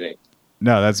 It's amazing.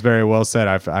 No, that's very well said.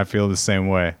 I feel the same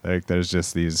way. Like there's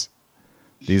just these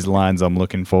lines I'm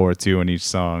looking forward to in each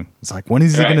song. It's like, when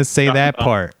is he gonna say that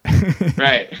part?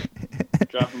 Right.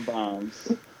 Dropping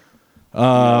bombs.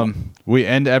 We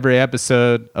end every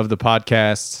episode of the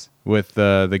podcast with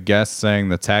the guest saying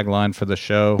the tagline for the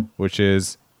show, which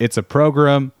is "It's a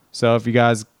program." So if you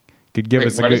guys could give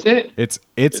us a what good, is it?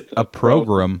 It's a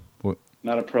program.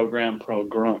 Not a program.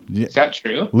 Yeah. Is that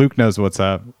true? Luke knows what's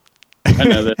up. I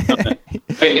know that.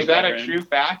 Wait, is that a true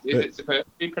fact? Is it supposed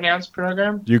to be pronounced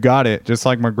program? You got it. Just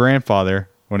like my grandfather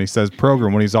when he says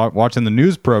program, when he's watching the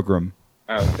news program.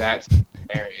 Oh, that's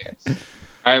hilarious.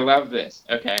 I love this.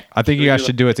 Okay. I think you guys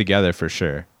should do it together for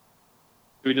sure.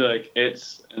 We do like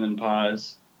it's and then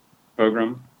pause.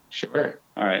 Program. Sure.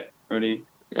 All right. Ready?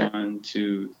 Yeah. 1,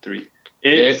 2, 3.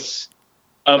 It's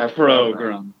A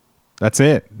program. That's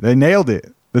it. They nailed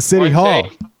it. The City One Hall.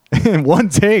 take. One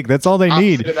take. That's all they Opposite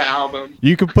need. of the album.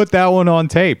 You can put that one on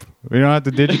tape. We don't have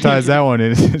to digitize that one.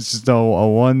 It's just a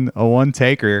one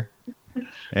taker.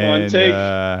 And, One take.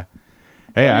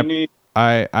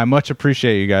 Hey, I much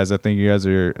appreciate you guys. I think you guys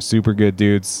are super good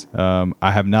dudes. I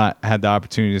have not had the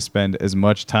opportunity to spend as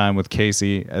much time with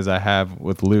Casey as I have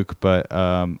with Luke, but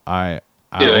I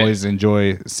always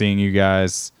enjoy seeing you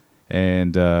guys,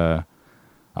 and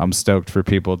I'm stoked for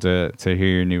people to hear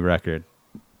your new record.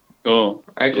 Cool.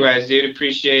 Likewise, dude.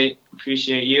 Appreciate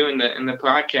you and the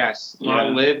podcast.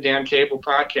 Long live Damn Cable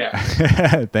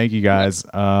Podcast. Thank you guys.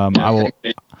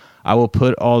 I will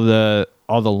put all the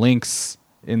links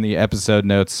in the episode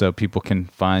notes so people can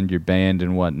find your band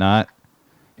and whatnot.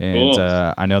 And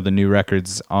Cool. I know the new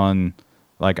record's on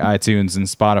like iTunes and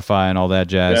Spotify and all that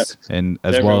jazz, and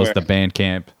as well as the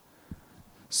Bandcamp.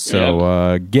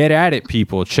 So get at it,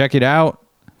 people. Check it out.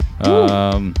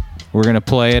 We're going to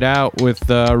play it out with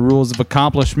Rules of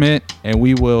Accomplishment, and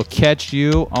we will catch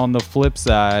you on the flip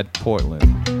side, Portland.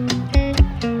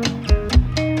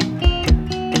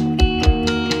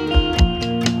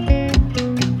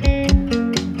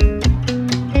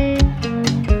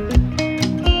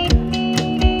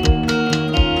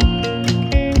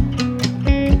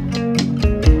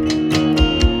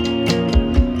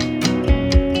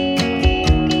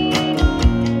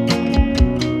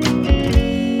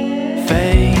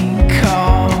 Fake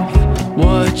off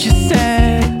what you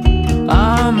said.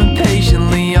 I'm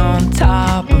impatiently on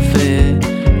top of it.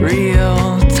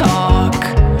 Real talk,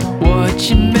 what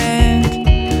you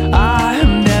meant. I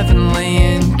am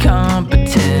definitely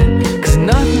incompetent. 'Cause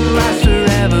nothing lasts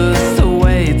forever, that's the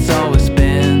way it's always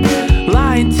been.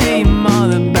 Lying to your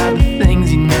mother about the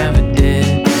things you never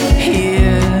did.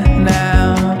 Here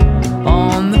now,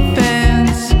 on the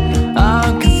fence,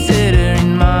 I'm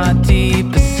considering my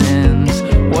deepest sins.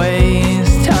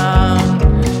 Waste time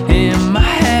in my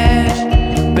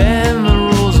head, bend the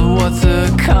rules of what's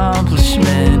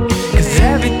accomplishment. 'Cause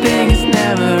everything is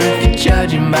never if you're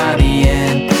judging by the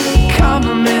end.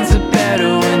 Compliments are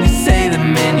better when you say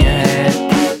them in your head.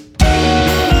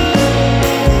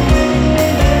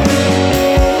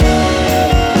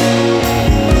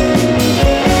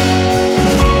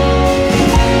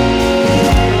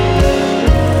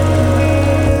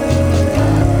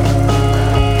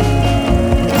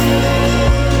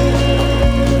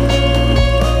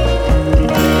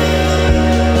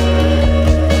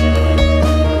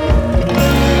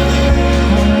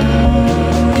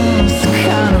 It's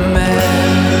kind of mess.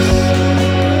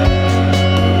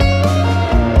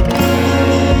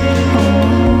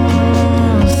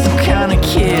 Some kind of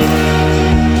kid.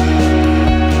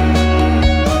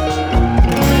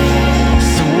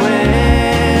 So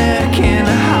where can I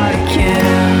hide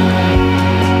again?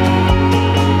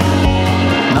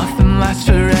 Nothing lasts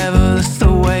forever, that's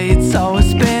the way it's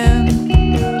always been.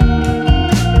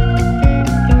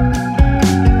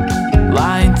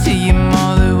 Lying to your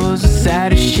mother was the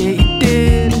saddest shit you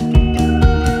did.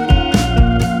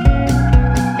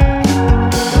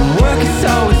 Work is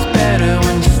always better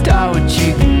when you start what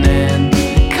you can end.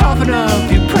 Coughing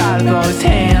up your pride with all his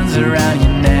hands around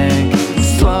your neck.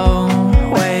 Slow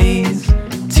ways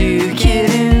to get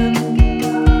in.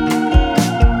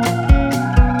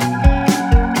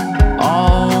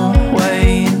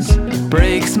 Always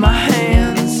breaks my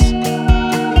hands.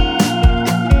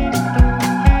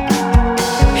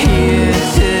 Here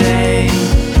today,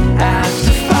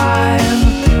 after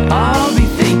 5, I'll be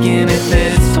thinking if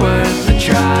it's worth the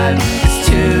drive. It's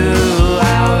 2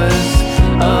 hours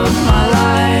of my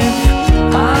life.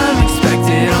 I'm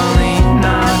expected only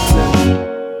not to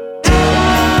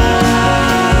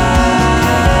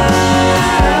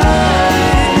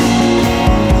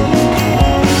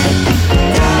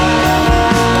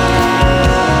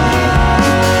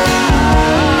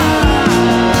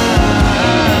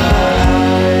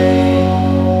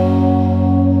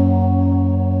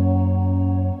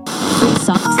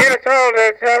Get us all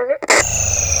there, Travis.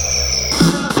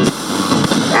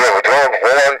 We're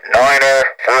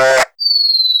 12-1-9-4.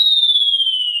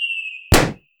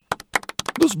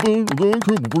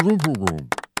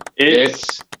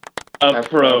 It's a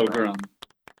program.